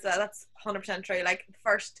think like that's 100% true. Like the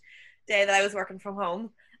first day that I was working from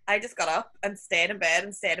home, I just got up and stayed in bed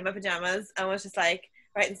and stayed in my pajamas and was just like,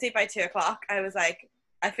 right, and see by 2 o'clock, I was like,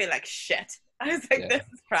 I feel like shit. I was like, Yeah. this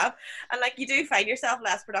is crap. And like you do find yourself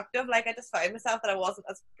less productive. Like I just found myself that I wasn't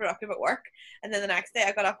as productive at work. And then the next day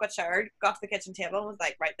I got up, got showered, got to the kitchen table and was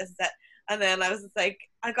like, right, this is it. And then I was just like,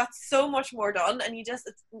 I got so much more done, and you just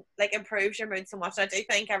it's, like improves your mood so much. And I do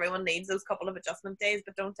think everyone needs those couple of adjustment days,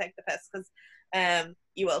 but don't take the piss because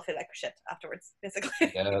you will feel like shit afterwards,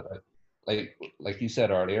 basically. Yeah. Like you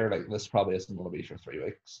said earlier, like this probably isn't going to be for 3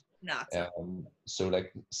 weeks. No, it's not. So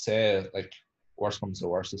like say like worst comes to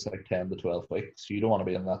worst, it's like 10 to 12 weeks. You don't want to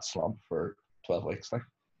be in that slump for 12 weeks. Like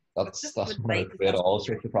It's just that's with going life, to create especially. all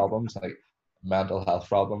sorts of problems, like mental health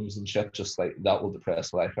problems and shit. Just like that will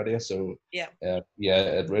depress the life out of you. So Yeah. yeah,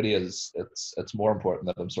 it really is. It's more important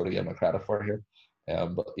than I'm sort of giving my credit for here.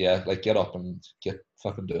 But yeah, like get up and get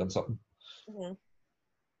fucking doing something.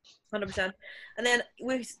 100%. And then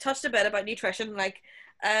we touched a bit about nutrition. Like,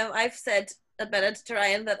 I've admitted to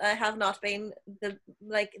Ryan that I have not been the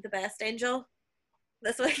best angel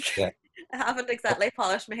this week. Yeah. I haven't exactly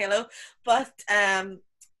polished my halo, but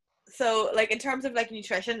so like in terms of like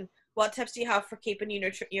nutrition, what tips do you have for keeping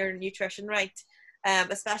your nutrition right?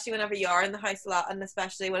 Especially whenever you are in the house a lot, and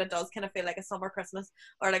especially when it does kind of feel like a summer Christmas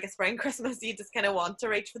or like a spring Christmas, you just kind of want to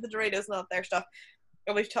reach for the Doritos and all their stuff.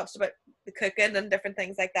 And we've touched about the cooking and different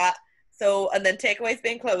things like that. So, and then takeaways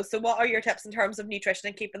being closed. So, what are your tips in terms of nutrition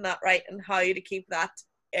and keeping that right, and how to keep that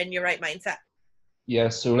in your right mindset? Yeah,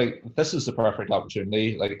 so like this is the perfect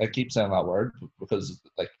opportunity. Like I keep saying that word because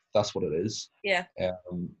like that's what it is. Yeah.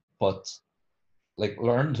 But like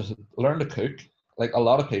learn to cook. Like a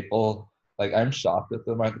lot of people, like I'm shocked at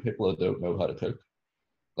the amount of people that don't know how to cook.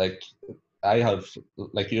 Like I have,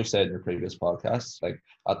 like you've said in your previous podcasts, like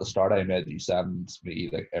at the start I made you send me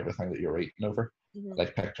like everything that you're eating over, Mm-hmm.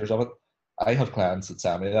 like pictures of it. I have clients that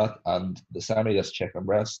send me that, and they send me this chicken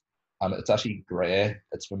breast, and it's actually grey.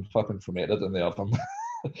 It's been fucking fermented in the oven.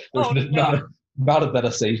 There's Oh no, not a bit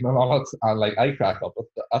of seasoning on it, and like I crack up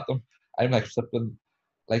at them. I'm like flipping,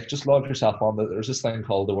 like just log yourself on. There's this thing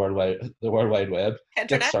called the World Wide Web.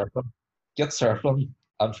 Get internet. surfing, get surfing,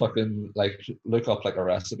 and fucking like look up like a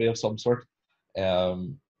recipe of some sort.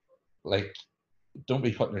 Um, like don't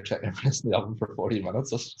be putting your chicken breast in the oven for 40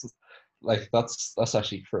 minutes. That's just, like that's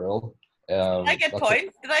actually cruel. Did I get That's a,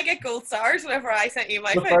 points? Did I get gold stars whenever I sent you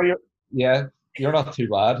my but food? yeah, you're not too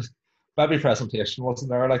bad. Maybe presentation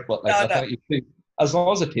wasn't there, like, but like No, I no. think as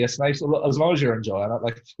long as it tastes nice, as long as you're enjoying it,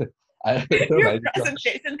 like I don't Your mind.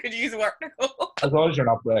 presentation could use work, Nicole. As long as you're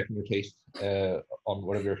not breaking your teeth on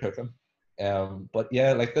whatever you're cooking. But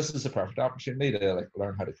yeah, like this is a perfect opportunity to like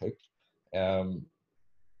learn how to cook. Um,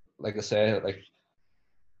 like I say, like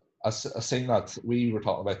I seen that we were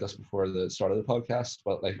talking about this before the start of the podcast,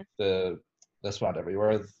 but like this went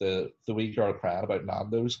everywhere. The wee girl crying about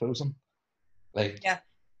Nando's closing. Like Yeah.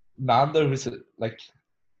 Nando's, like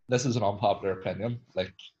this is an unpopular opinion.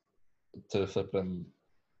 Like to flipping,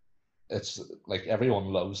 it's like everyone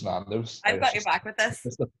loves Nando's. Like I've got your back with this.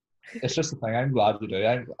 it's just the thing. I'm glad you do.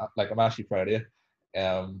 I'm actually proud of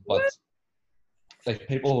you. But like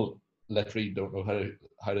people literally don't know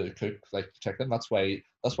how to cook like chicken. That's why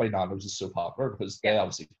Nando's is so popular because Yeah. they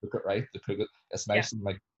obviously cook it right. They cook it. It's Yeah. nice and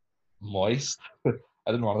like moist. I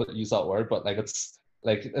didn't want to use that word, but like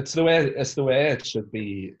like it's the way it should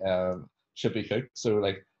be cooked. So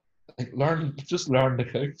like learn to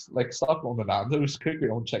cook. Like stop going to Nando's, cook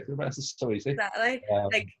your own chicken breast. It's so easy. Exactly.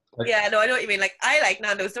 Like, Like yeah, no, I know what you mean. Like, I like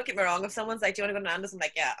Nando's. Don't get me wrong. If someone's like, "Do you want to go to Nando's?" I'm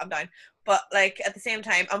like, "Yeah, I'm down." But like at the same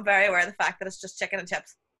time, I'm very aware of the fact that it's just chicken and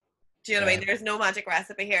chips. Do you know what I yeah, mean? There's no magic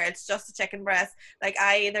recipe here. It's just a chicken breast. Like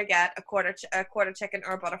I either get a quarter chicken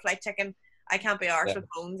or a butterfly chicken. I can't be arsed yeah, with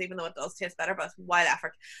bones, even though it does taste better, but it's wild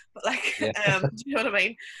effort. But like, yeah, do you know what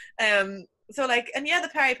I mean? So like, and yeah, the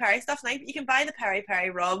peri peri stuff's nice. You can buy the peri peri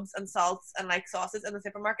rubs and salts and like sauces in the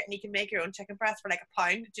supermarket, and you can make your own chicken breast for like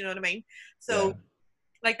 £1. Do you know what I mean? yeah, So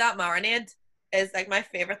like that marinade is like my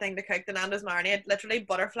favorite thing to cook. The Nando's marinade, literally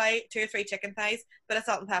butterfly, 2 or 3 chicken thighs, bit of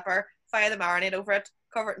salt and pepper, fire the marinade over it,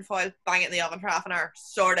 cover it in foil, bang it in the oven for half an hour,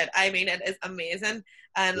 sorted. I mean, it is amazing.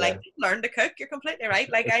 And like, yeah. learn to cook. You're completely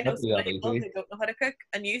right. Like, It's I know not so that many people easy. who don't know how to cook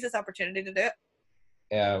and use this opportunity to do it.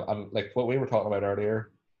 And like what we were talking about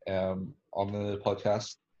earlier, on the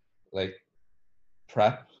podcast, like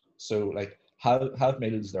prep. So like have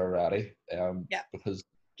meals that are ready. Yeah, Because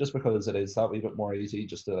just because it is that wee bit more easy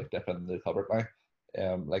just to like dip in the cupboard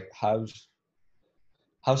now. Like have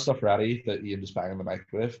stuff ready that you can just bang in the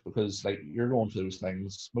microwave, because like you're going to those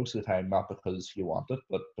things most of the time not because you want it,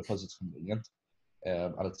 but because it's convenient.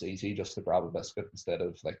 And it's easy just to grab a biscuit instead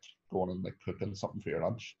of like going and like cooking something for your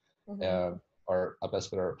lunch. mm-hmm. Or a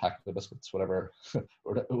biscuit or a packet of biscuits, whatever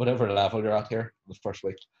whatever level you're at here the first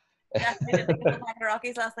week. Definitely didn't get the pack of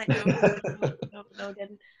Rockies last night. No, no, no, no,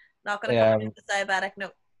 didn't. Not gonna come out um, with the diabetic.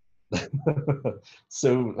 No.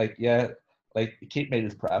 so like yeah, like keep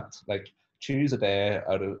meals prepped. Like choose a day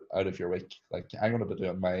out of your week. Like I'm gonna be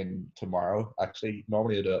doing mine tomorrow. Actually,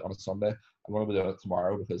 normally I do it on a Sunday. I'm gonna be doing it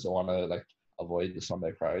tomorrow because I want to like avoid the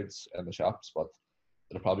Sunday crowds in the shops. But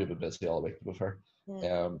it'll probably be busy all week to be fair.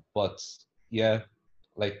 Mm. But yeah,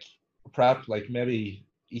 like prep. Like maybe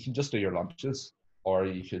you can just do your lunches, or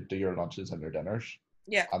you could do your lunches and your dinners.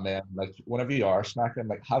 Yeah. And then like whenever you are snacking,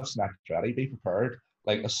 like have snacks ready, be prepared.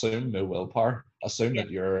 Like assume no willpower. Assume Yeah.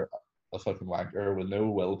 that you're a fucking wanker with no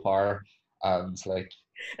willpower, and like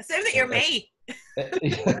Assume that you're me.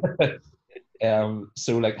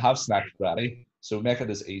 so like have snacks ready. So make it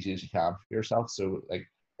as easy as you can for yourself. So like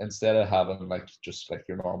instead of having like just like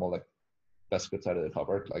your normal like biscuits out of the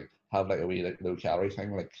cupboard, like have like a wee like low calorie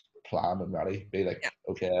thing, like planned and ready. Be like, Yeah.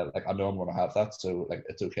 okay, like I know I'm gonna have that, so like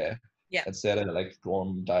it's okay. Yeah. Instead of like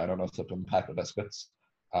going down on a flipping pack of biscuits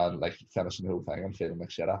and like finishing the whole thing and feeling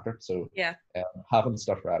like shit after. So Yeah. having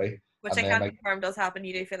stuff ready. Which And I then can like confirm does happen.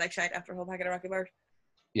 You do feel like shite after a whole packet of Rocky Bars.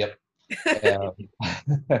 yep. Um,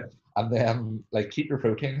 and then like keep your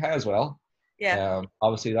protein high as well. Yeah.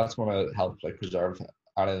 Obviously that's going to help like preserve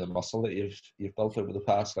any of the muscle that you've built over the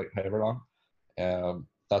past like however long.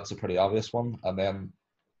 That's a pretty obvious one. And then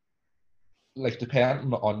like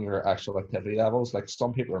depending on your actual activity levels, like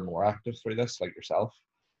some people are more active through this, like yourself.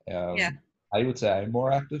 Yeah. I would say I'm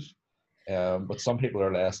more active. But some people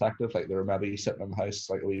are less active, like they're maybe sitting in the house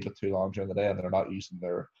like a wee bit too long during the day and they're not using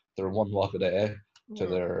their 1 walk a day to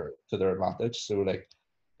Mm-hmm. their advantage. So like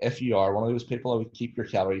if you are one of those people, I would keep your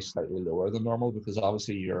calories slightly lower than normal, because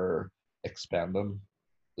obviously you're expending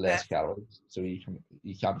Yeah. less calories, so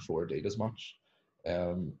you can't afford to eat as much.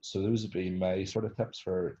 So those would be my sort of tips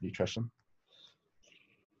for nutrition.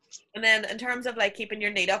 And then in terms of like keeping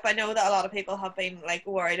your need up, I know that a lot of people have been like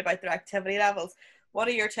worried about their activity levels. What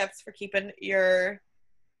are your tips for keeping your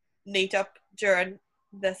need up during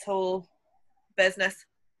this whole business?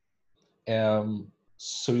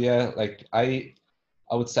 So yeah, like I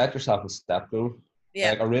would set yourself a step goal,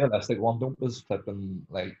 Yeah. like a realistic one. Don't just flipping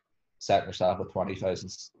like setting yourself a 20,000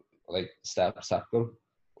 like step goal.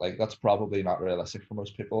 Like that's probably not realistic for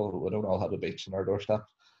most people. We don't all have a beach in our doorstep,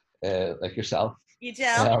 like yourself. You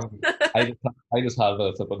gel. Um, I just have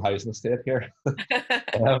a flipping housing estate here.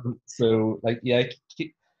 So like yeah,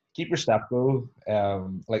 keep your step goal.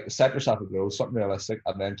 Like set yourself a goal, something realistic,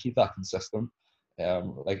 and then keep that consistent.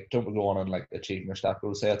 Like don't be going and like achieving your step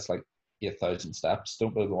goal. Say it's like 8,000 steps.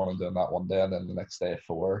 Don't be going and doing that one day and then the next day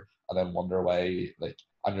 4, and then wonder why like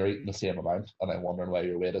and you're eating the same amount and then wondering why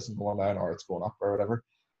your weight isn't going down or it's going up or whatever.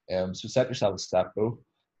 So set yourself a step goal.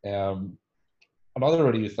 Um, Another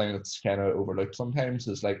really thing that's kind of overlooked sometimes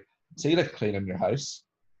is like say like cleaning your house.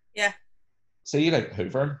 Yeah. Say like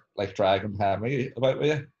hoovering, like dragging Henry about with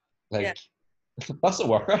you, Yeah. like that's a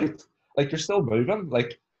workout. Like you're still moving.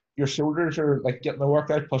 Like your shoulders are like getting the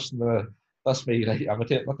workout, pushing the. That's me like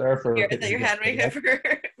imitating it there for Is people that who your don't Henry know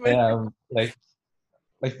Hoover? that.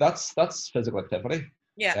 Like that's physical activity.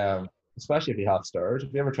 Yeah. Especially if you have stairs.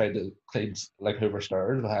 Have you ever tried to clean like Hoover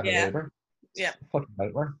stairs with Henry Yeah. Hoover? It's Yeah. a fucking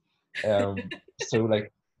nightmare. So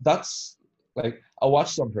like that's like I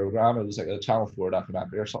watched some program. It was like a Channel 4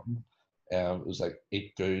 documentary or something. It was like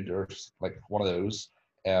Eat Good or like one of those.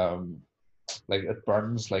 Um, like it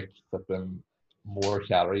burns like flipping more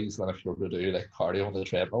calories than if you were to do like cardio on the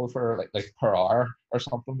treadmill for like per hour or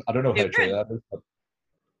something. I don't know how true Super. that is, but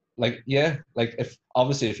like yeah, like if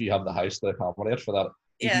obviously if you have the house to accommodate for that,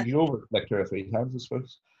 you Yeah. can go over like 2 or 3 times, I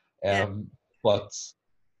suppose. Yeah. But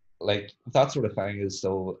like that sort of thing is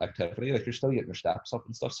still activity. Like you're still getting your steps up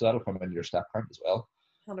and stuff, so that'll come in your step count as well.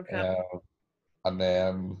 100%. Um, and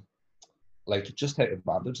then like just take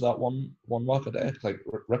advantage of that one walk a day. Like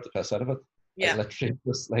rip the piss out of it. Like Yeah. literally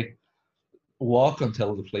just like walk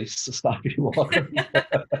until the police stop you walking.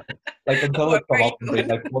 Like until they Where come are you up and be going?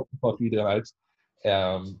 like, "What the fuck are you doing out?"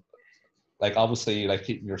 Um, like obviously like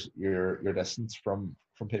keeping your distance from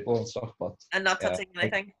people and stuff, but And not uh, touching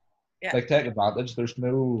like anything. Yeah. like take advantage. There's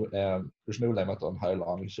no limit on how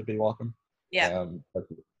long you should be walking. Yeah. Like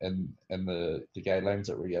in the guidelines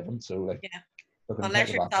that were given. So like Yeah. we can take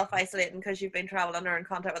Unless you're advantage. self-isolating because you've been traveling or in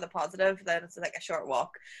contact with a positive, then it's like a short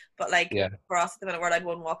walk. But like Yeah, for us at the minute, we're like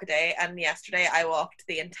 1 walk a day. And yesterday I walked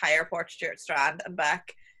the entire Port Stewart Strand and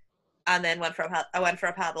back, and then I went for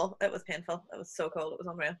a paddle. It was painful. It was so cold. It was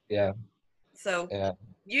unreal. yeah, So yeah,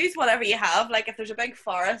 use whatever you have. Like if there's a big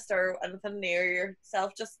forest or anything near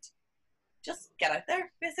yourself, just get out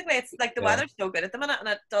there. Basically, it's like the yeah, weather's so good at the minute, and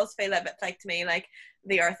it does feel a bit like to me like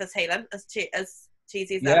the earth is healing. As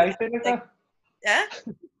cheesy as that yeah. is, I feel like like that. yeah.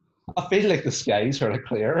 I feel like the skies are like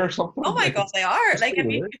clear or Oh something. my Like god, they are. it's Like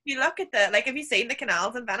pretty weird. if you look at the like, have you seen the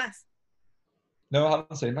canals in Venice? No, I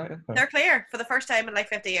haven't seen that yet. No. They're clear for the first time in like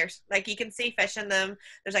 50 years. Like you can see fish in them.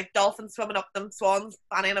 There's like dolphins swimming up them, swans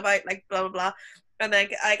fanning about, like blah blah blah. And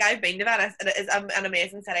like I've been to Venice, and it is an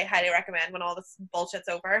amazing city. I highly recommend when all this bullshit's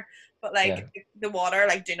over. But Yeah, like the water,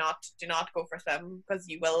 like do not go for a swim because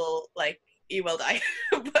you will die.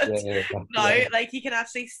 yeah, But yeah, now yeah, like you can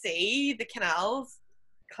actually see the canals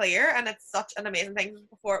clear, and it's such an amazing thing.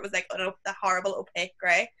 Before it was like the horrible opaque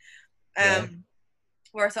grey. yeah, Um,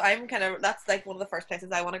 where so I'm kind of that's like one of the first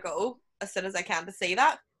places I want to go as soon as I can to see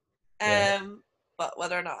that. yeah. But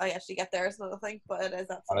whether or not I actually get there is another thing. But it is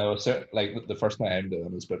And I absolutely. was like the first thing I'm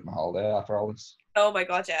doing is book my holiday after all this. Oh my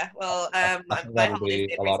god, yeah. Well, I think my that'll holidays be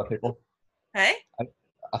did a lot of recently. people. Hey, I,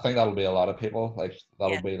 I think that'll be a lot of people. Like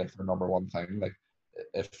that'll yeah, be like the number one thing. Like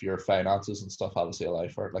if your finances and stuff obviously allow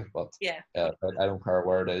for it. Like, but yeah. like, I don't care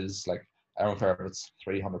where it is. Like I don't care if it's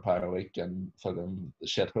 £300 a week and fucking the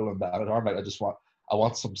shithole in Benidorm. Like I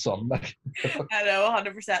want some sun. Like I know,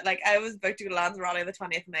 100%. Like, I was booked to go to Lanzarote the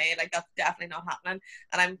 20th of May. Like, that's definitely not happening.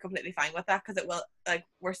 And I'm completely fine with that because it will, like,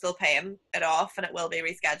 we're still paying it off and it will be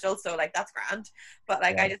rescheduled. So, like, that's grand. But,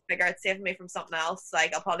 like, yeah, I just figure it's saving me from something else.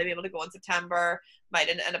 Like, I'll probably be able to go in September, might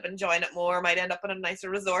end up enjoying it more, might end up in a nicer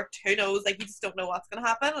resort. Who knows? Like, you just don't know what's going to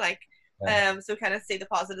happen. Like, yeah, so kind of see the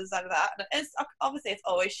positives out of that. And it is, obviously, it's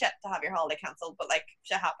always shit to have your holiday cancelled, but, like,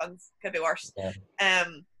 shit happens. Could be worse. yeah,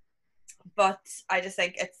 Um, but I just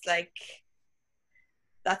think it's like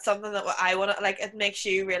that's something that I want to like. It makes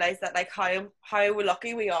you realize that like how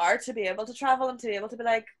lucky we are to be able to travel and to be able to be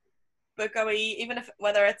like book a wee, even if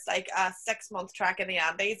whether it's like a 6 month trek in the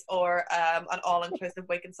Andes or an all inclusive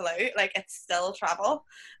week in Salou, like it's still travel,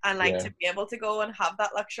 and like yeah, to be able to go and have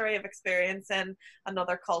that luxury of experiencing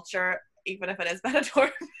another culture, even if it is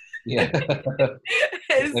Benidorm, yeah.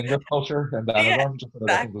 is English culture and yeah. Benidorm just in a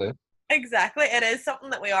different place. Exactly. It is something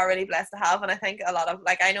that we are really blessed to have. And I think a lot of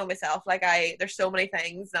like I know myself, like there's so many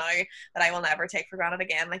things now that I will never take for granted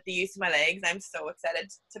again. Like the use of my legs. I'm so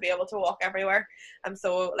excited to be able to walk everywhere. I'm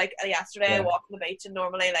so like yesterday I Yeah, walked on the beach and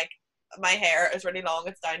normally like my hair is really long,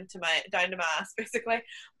 it's down to my ass basically.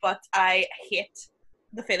 But I hate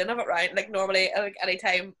the feeling of it, right? Like normally like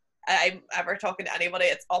anytime I'm ever talking to anybody,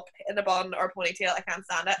 it's up in a bun or a ponytail. I can't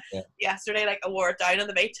stand it. yeah, Yesterday, like I wore it down on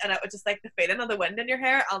the beach, and it was just like the feeling of the wind in your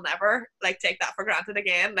hair. I'll never like take that for granted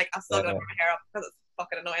again. Like I'm still gonna yeah, put my hair up because it's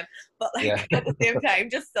fucking annoying. But yeah, like at the same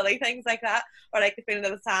time, just silly things like that, or like the feeling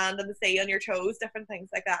of the sand and the sea on your toes, different things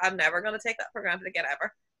like that. I'm never gonna take that for granted again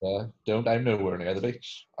ever. yeah. Don't I'm nowhere near the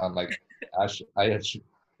beach, and like I had,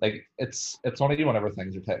 like it's only whenever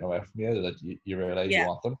things are taken away from you that you realize you Yeah,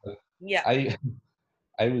 want them. yeah, I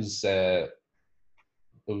I was it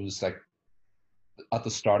was like at the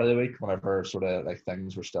start of the week whenever sort of like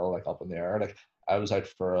things were still like up in the air. Like I was out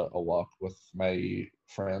for a walk with my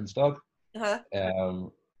friend's dog, uh-huh.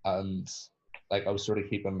 um, and like I was sort of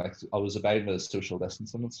keeping like I was abiding with social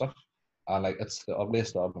distancing and stuff. And like it's the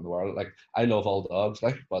ugliest dog in the world. Like I love all dogs,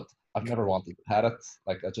 like, but I've never wanted to pet it.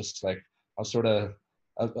 Like I just like I sort of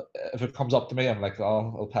if it comes up to me, I'm like,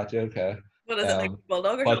 oh, I'll pet you, okay. What is it like, Um,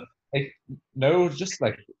 bulldog or but something? like no, just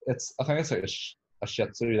like it's I think it's like a Shih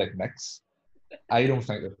Tzu like mix. I don't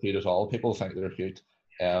think they're cute at all. People think they're cute.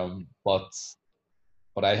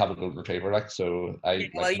 But I have a golden retriever, like, so Yeah, I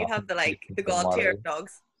well, like you nothing have the cute the from god tier Marley. of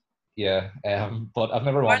dogs. Yeah. But I've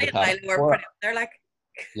never wanted Marley to and pet it Milo are before. pretty up there, like.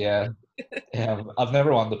 Yeah. I've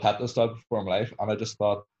never wanted to pet this dog before in my life, and I just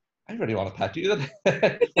thought, I really want to pet you,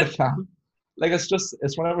 but I can't. Like,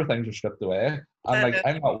 it's whenever things are stripped away, and like Uh,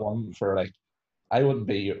 I'm not one for like, I wouldn't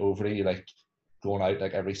be overly like going out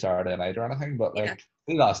like every Saturday night or anything, but yeah, like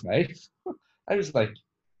last night, I was like,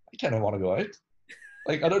 I kind of want to go out.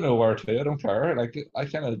 Like, I don't know where to. I don't care. Like, I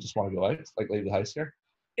kind of just want to go out, like leave the house here.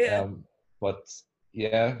 yeah. Um, but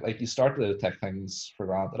yeah, like you start to take things for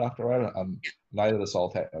granted after a while, and now that it's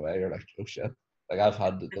all taken away, you're like, oh shit! Like I've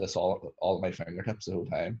had this all at my fingertips the whole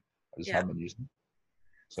time. I just Yeah. haven't been using it.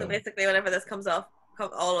 So So basically, whenever this comes off,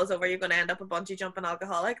 all is over, you're going to end up a bungee jumping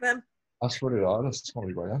alcoholic then. I swear to God, it's gonna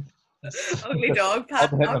be brilliant. Ugly dog, I'll Pat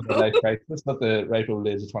be hitting a Taco. midlife crisis at the ripe old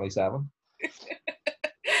age of 27.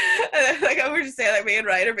 Like I was just saying, like me and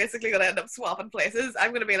Ryan are basically gonna end up swapping places.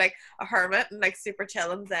 I'm gonna be like a hermit and like super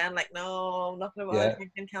chill and zen, like no, nothing about Yeah,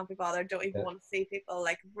 drinking, can't be bothered, don't even yeah, want to see people,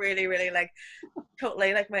 like really, really like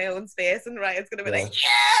totally like my own space. And Ryan's gonna be like,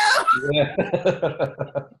 yeah, yeah. yeah.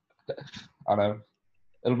 I know.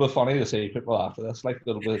 It'll be funny to see people after this. Like,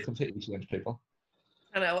 it'll be completely changed people.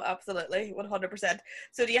 I know, absolutely, 100%.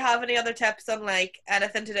 So, do you have any other tips on like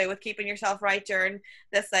anything to do with keeping yourself right during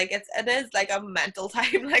this? Like, it is like a mental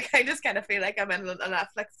time. Like, I just kind of feel like I'm in a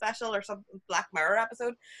Netflix special or some Black Mirror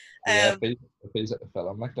episode. Yeah, Um, it feels like a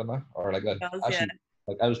film, like, don't it? Or like because, yeah, actually,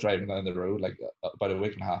 like I was driving down the road like about a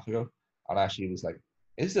week and a half ago, and actually was like,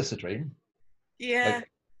 "Is this a dream? yeah,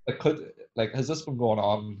 Like, has this been going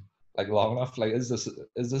on like long enough? Like, is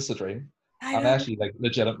this a dream?" I And I know. actually like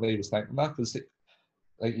legitimately was thinking that because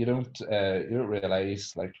like you don't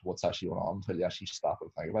realize like what's actually going on until you actually stop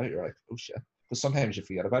and think about it. You're like, oh shit, because sometimes you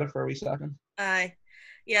forget about it for a wee second. I,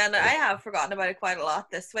 yeah, no, I So, have forgotten about it quite a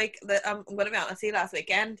lot this week. I'm going to be honest, see, last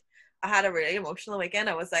weekend I had a really emotional weekend.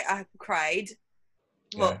 I was like, I cried.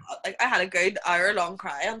 Well, yeah, like I had a good hour-long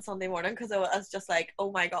cry on Sunday morning because I was just like,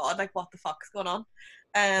 oh my god, like what the fuck's going on?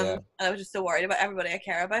 yeah, And I was just so worried about everybody I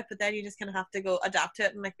care about. But then you just kind of have to go adapt to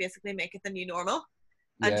it and like basically make it the new normal.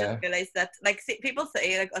 And just yeah, realize that, like, see, people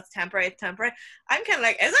say like it's temporary, it's temporary. I'm kind of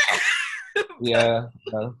like, is it? yeah.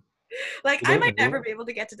 No, Like, you I don't might never know. be able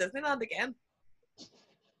to get to Disneyland again.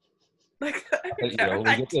 Like, I I'm think you will.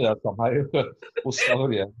 We terrified. get to that somehow. We'll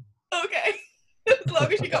still, yeah. Okay, as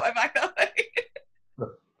long as you got my back that way.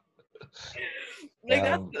 Like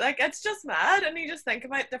that's Um, like it's just mad, and you just think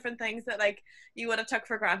about different things that like you would have took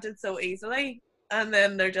for granted so easily, and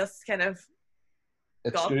then they're just kind of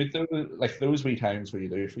it's gone. good though, like those wee times where you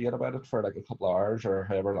do forget about it for like a couple of hours or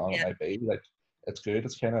however long it Yeah, might be. Like, it's good.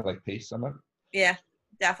 It's kind of like peace in it. yeah,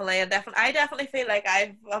 definitely, and definitely, I definitely feel like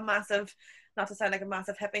I've a massive, not to sound like a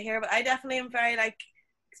massive hippie here, but I definitely am very like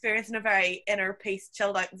experiencing a very inner peace,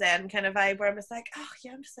 chilled out zen kind of vibe where I'm just like, oh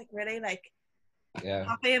yeah, I'm just like really like Yeah,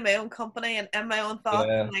 happy in my own company and in my own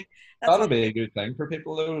thoughts, yeah. and like that's That'll what. be a good thing for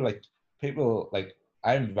people though. Like, people like,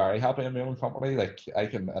 I'm very happy in my own company. Like, I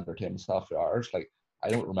can entertain myself for hours. Like,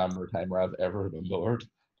 I don't remember a time where I've ever been bored.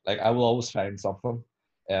 Like, I will always find something.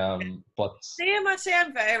 But Same, actually,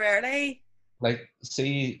 I'm very rarely like,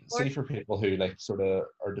 see bored. for people who like sort of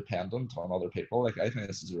are dependent on other people, like I think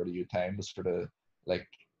this is a really good time to sort of like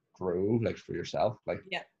grow like for yourself, like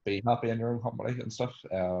Yeah, be happy in your own company and stuff.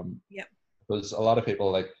 yeah, Because a lot of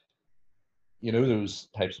people like, those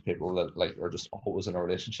types of people that like are just always in a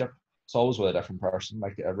relationship. It's always with a different person.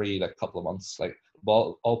 Like every like couple of months, like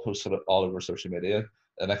I'll post it all over social media.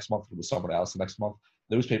 The next month it was someone else. The next month,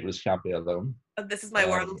 those people just can't be alone. this is my Um,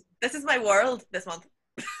 world. This is my world this month.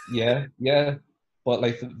 Yeah, yeah, but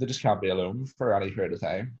like they just can't be alone for any period of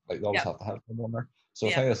time. Like they always Yeah, have to have someone there. So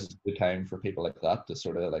I yeah, think this is a good time for people like that to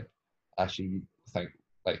sort of like actually think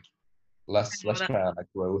like, let's try and like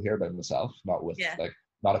grow here by myself, not with yeah. like,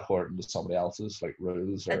 not according to somebody else's like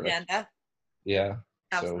rules or like, Agenda. yeah.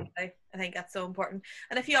 So Absolutely. I think that's so important.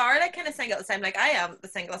 And if you are like kind of single at the time, like I am the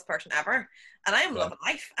singlest person ever, and I am yeah, loving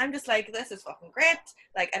life. I'm just like, this is fucking great.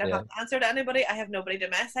 Like, I don't yeah, have to answer to anybody. I have nobody to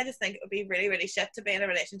miss. I just think it would be really, really shit to be in a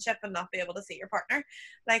relationship and not be able to see your partner.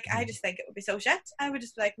 Like, I mhm, just think it would be so shit. I would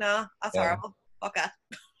just be like, nah, that's yeah, horrible. Fuck that.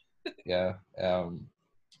 yeah.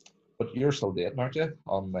 But you're still dating, aren't you?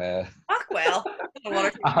 On Fuck well. I don't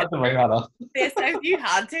want I had to bring that up. FaceTime. You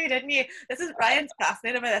had to, didn't you? This is Ryan's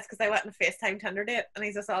fascinated by this because I went on a FaceTime Tinder date and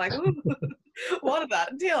he's just all like, ooh, what did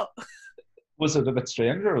that entail? Was it a bit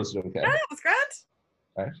strange or was it okay? Yeah, it was grand.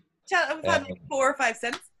 Right. We've had like Um, 4 or 5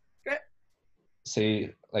 cents. Great. See,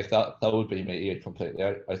 like that would be me completely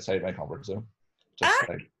outside my comfort zone. Just Ah,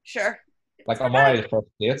 like, sure. Like I'm alright at first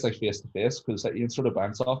dates, like face to face, because like, you can sort of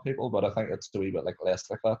bounce off people, but I think it's a wee bit like less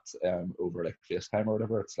like that over like FaceTime or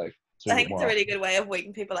whatever. It's like it's a I wee think bit it's a more. really good way of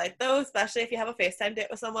waiting people out, though, especially if you have a FaceTime date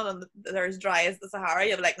with someone and they're as dry as the Sahara.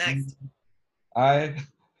 You'll be like, next. I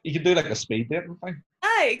you can do like a speed dating thing.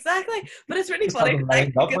 Aye, exactly. But it's really Just have funny them because I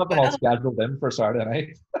lined think up, as have them all scheduled in for Saturday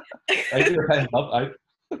night. Right, well. your time's up.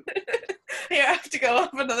 Here, I have to go off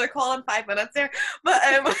another call in 5 minutes here. But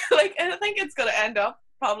like, I think it's gonna end up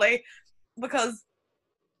probably because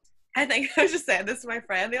I think I was just saying this to my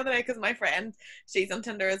friend the other day because my friend, she's on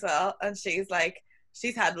Tinder as well, and she's like,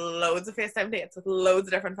 she's had loads of FaceTime dates with loads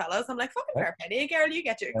of different fellas. I'm like, fucking Right? fair play to you, girl, you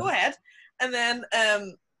get your Yeah. go ahead. And then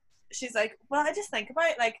she's like, well, I just think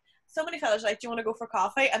about like so many fellas are like, do you want to go for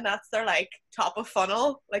coffee? And that's their like top of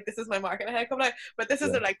funnel. Like this is my marketing head coming out, but this is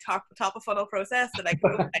Yeah. their like top of funnel process. They like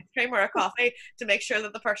go ice cream or a coffee to make sure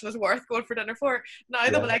that the person is worth going for dinner for. Now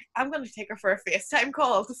they'll be Yeah. like, I'm going to take her for a FaceTime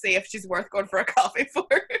call to see if she's worth going for a coffee for.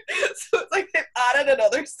 So it's like they've added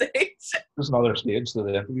another stage. Just another stage to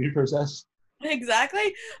the interview process.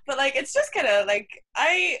 Exactly, but like it's just kind of like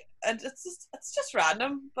it's just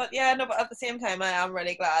random. But yeah, no. But at the same time, I am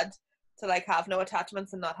really glad to like have no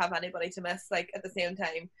attachments and not have anybody to miss. Like at the same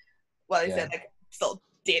time, well, I Yeah. said like still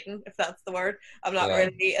dating, if that's the word. I'm not Yeah.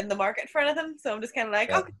 really in the market for anything, so I'm just kind of like,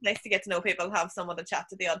 Yeah. oh, it's nice to get to know people and have someone to chat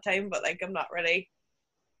to the odd time. But like, I'm not really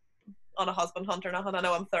on a husband hunt or nothing. I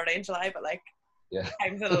know I'm 30 in July, but like, Yeah.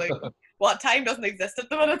 time's in a loop. What time doesn't exist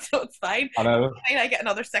at the minute, so it's fine. I know. I get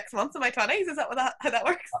another 6 months in my 20s. Is that how that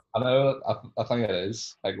works? I know. I think it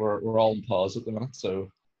is. Like we're all on pause at the minute,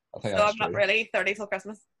 so I think So that's I'm not true. really 30 till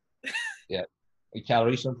Christmas. Yeah.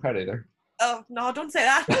 Calories don't credit either. Oh no, don't say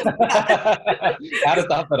that. Edit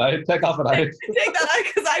that bit out. Take off it out. Take that out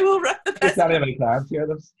because I will rip the There's piss. not any time to hear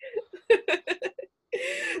this.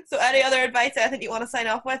 So any other advice I think you want to sign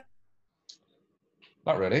off with?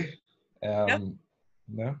 Not really. No?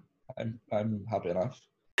 No. I'm happy enough.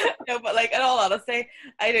 No, but like in all honesty,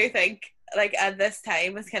 I do think like at this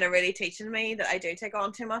time it's kind of really teaching me that I do take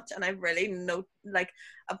on too much, and I really know like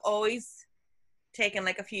I've always taken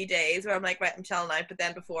like a few days where I'm like, right, I'm chilling out, but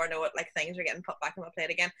then before I know it, like things are getting put back on my plate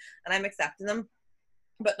again, and I'm accepting them.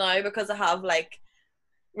 But now because I have like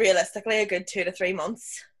realistically a good 2 to 3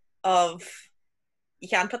 months of you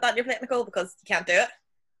can't put that on your plate, Nicole, because you can't do it.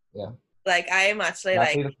 Yeah. Like I'm actually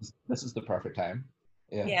Actually, like this is the perfect time.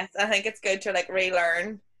 Yeah. yes, I think it's good to like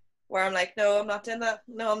relearn where I'm like, no, I'm not doing that.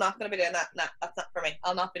 No, I'm not going to be doing that. Nah, that's not for me.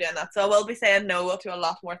 I'll not be doing that. So I will be saying no to a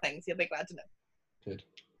lot more things. You'll be glad to know. Good.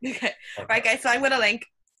 Okay. Right, guys. So I'm going to link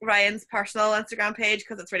Ryan's personal Instagram page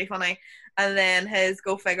because it's really funny, and then his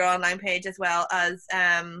Go Figure online page as well as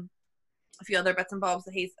a few other bits and bobs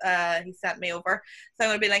that he sent me over. So I'm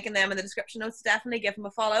going to be linking them in the description notes. So definitely give him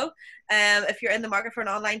a follow. If you're in the market for an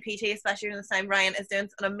online PT, especially during this time, Ryan is doing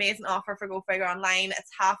an amazing offer for Go Figure Online. It's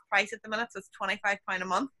half price at the minute, so it's £25 a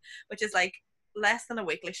month, which is like less than a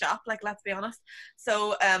weekly shop, like let's be honest.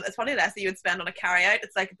 So it's probably less that you would spend on a carry out.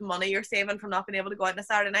 It's like the money you're saving from not being able to go out on a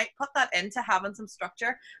Saturday night. Put that into having some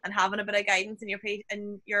structure and having a bit of guidance in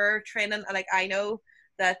your training. And like I know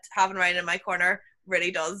that having Ryan in my corner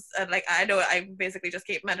really does, and like I know I basically just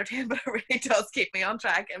keep him entertained, but it really does keep me on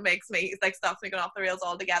track. It makes me like stops me going off the rails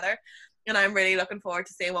altogether, and I'm really looking forward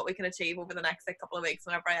to seeing what we can achieve over the next like couple of weeks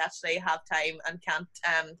whenever I actually have time and can't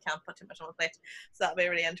put too much on my plate. So that'll be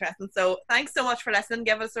really interesting. So thanks so much for listening.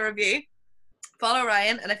 Give us a review, follow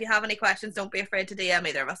Ryan, and if you have any questions, don't be afraid to DM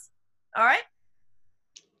either of us. All right.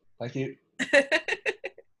 Thank you.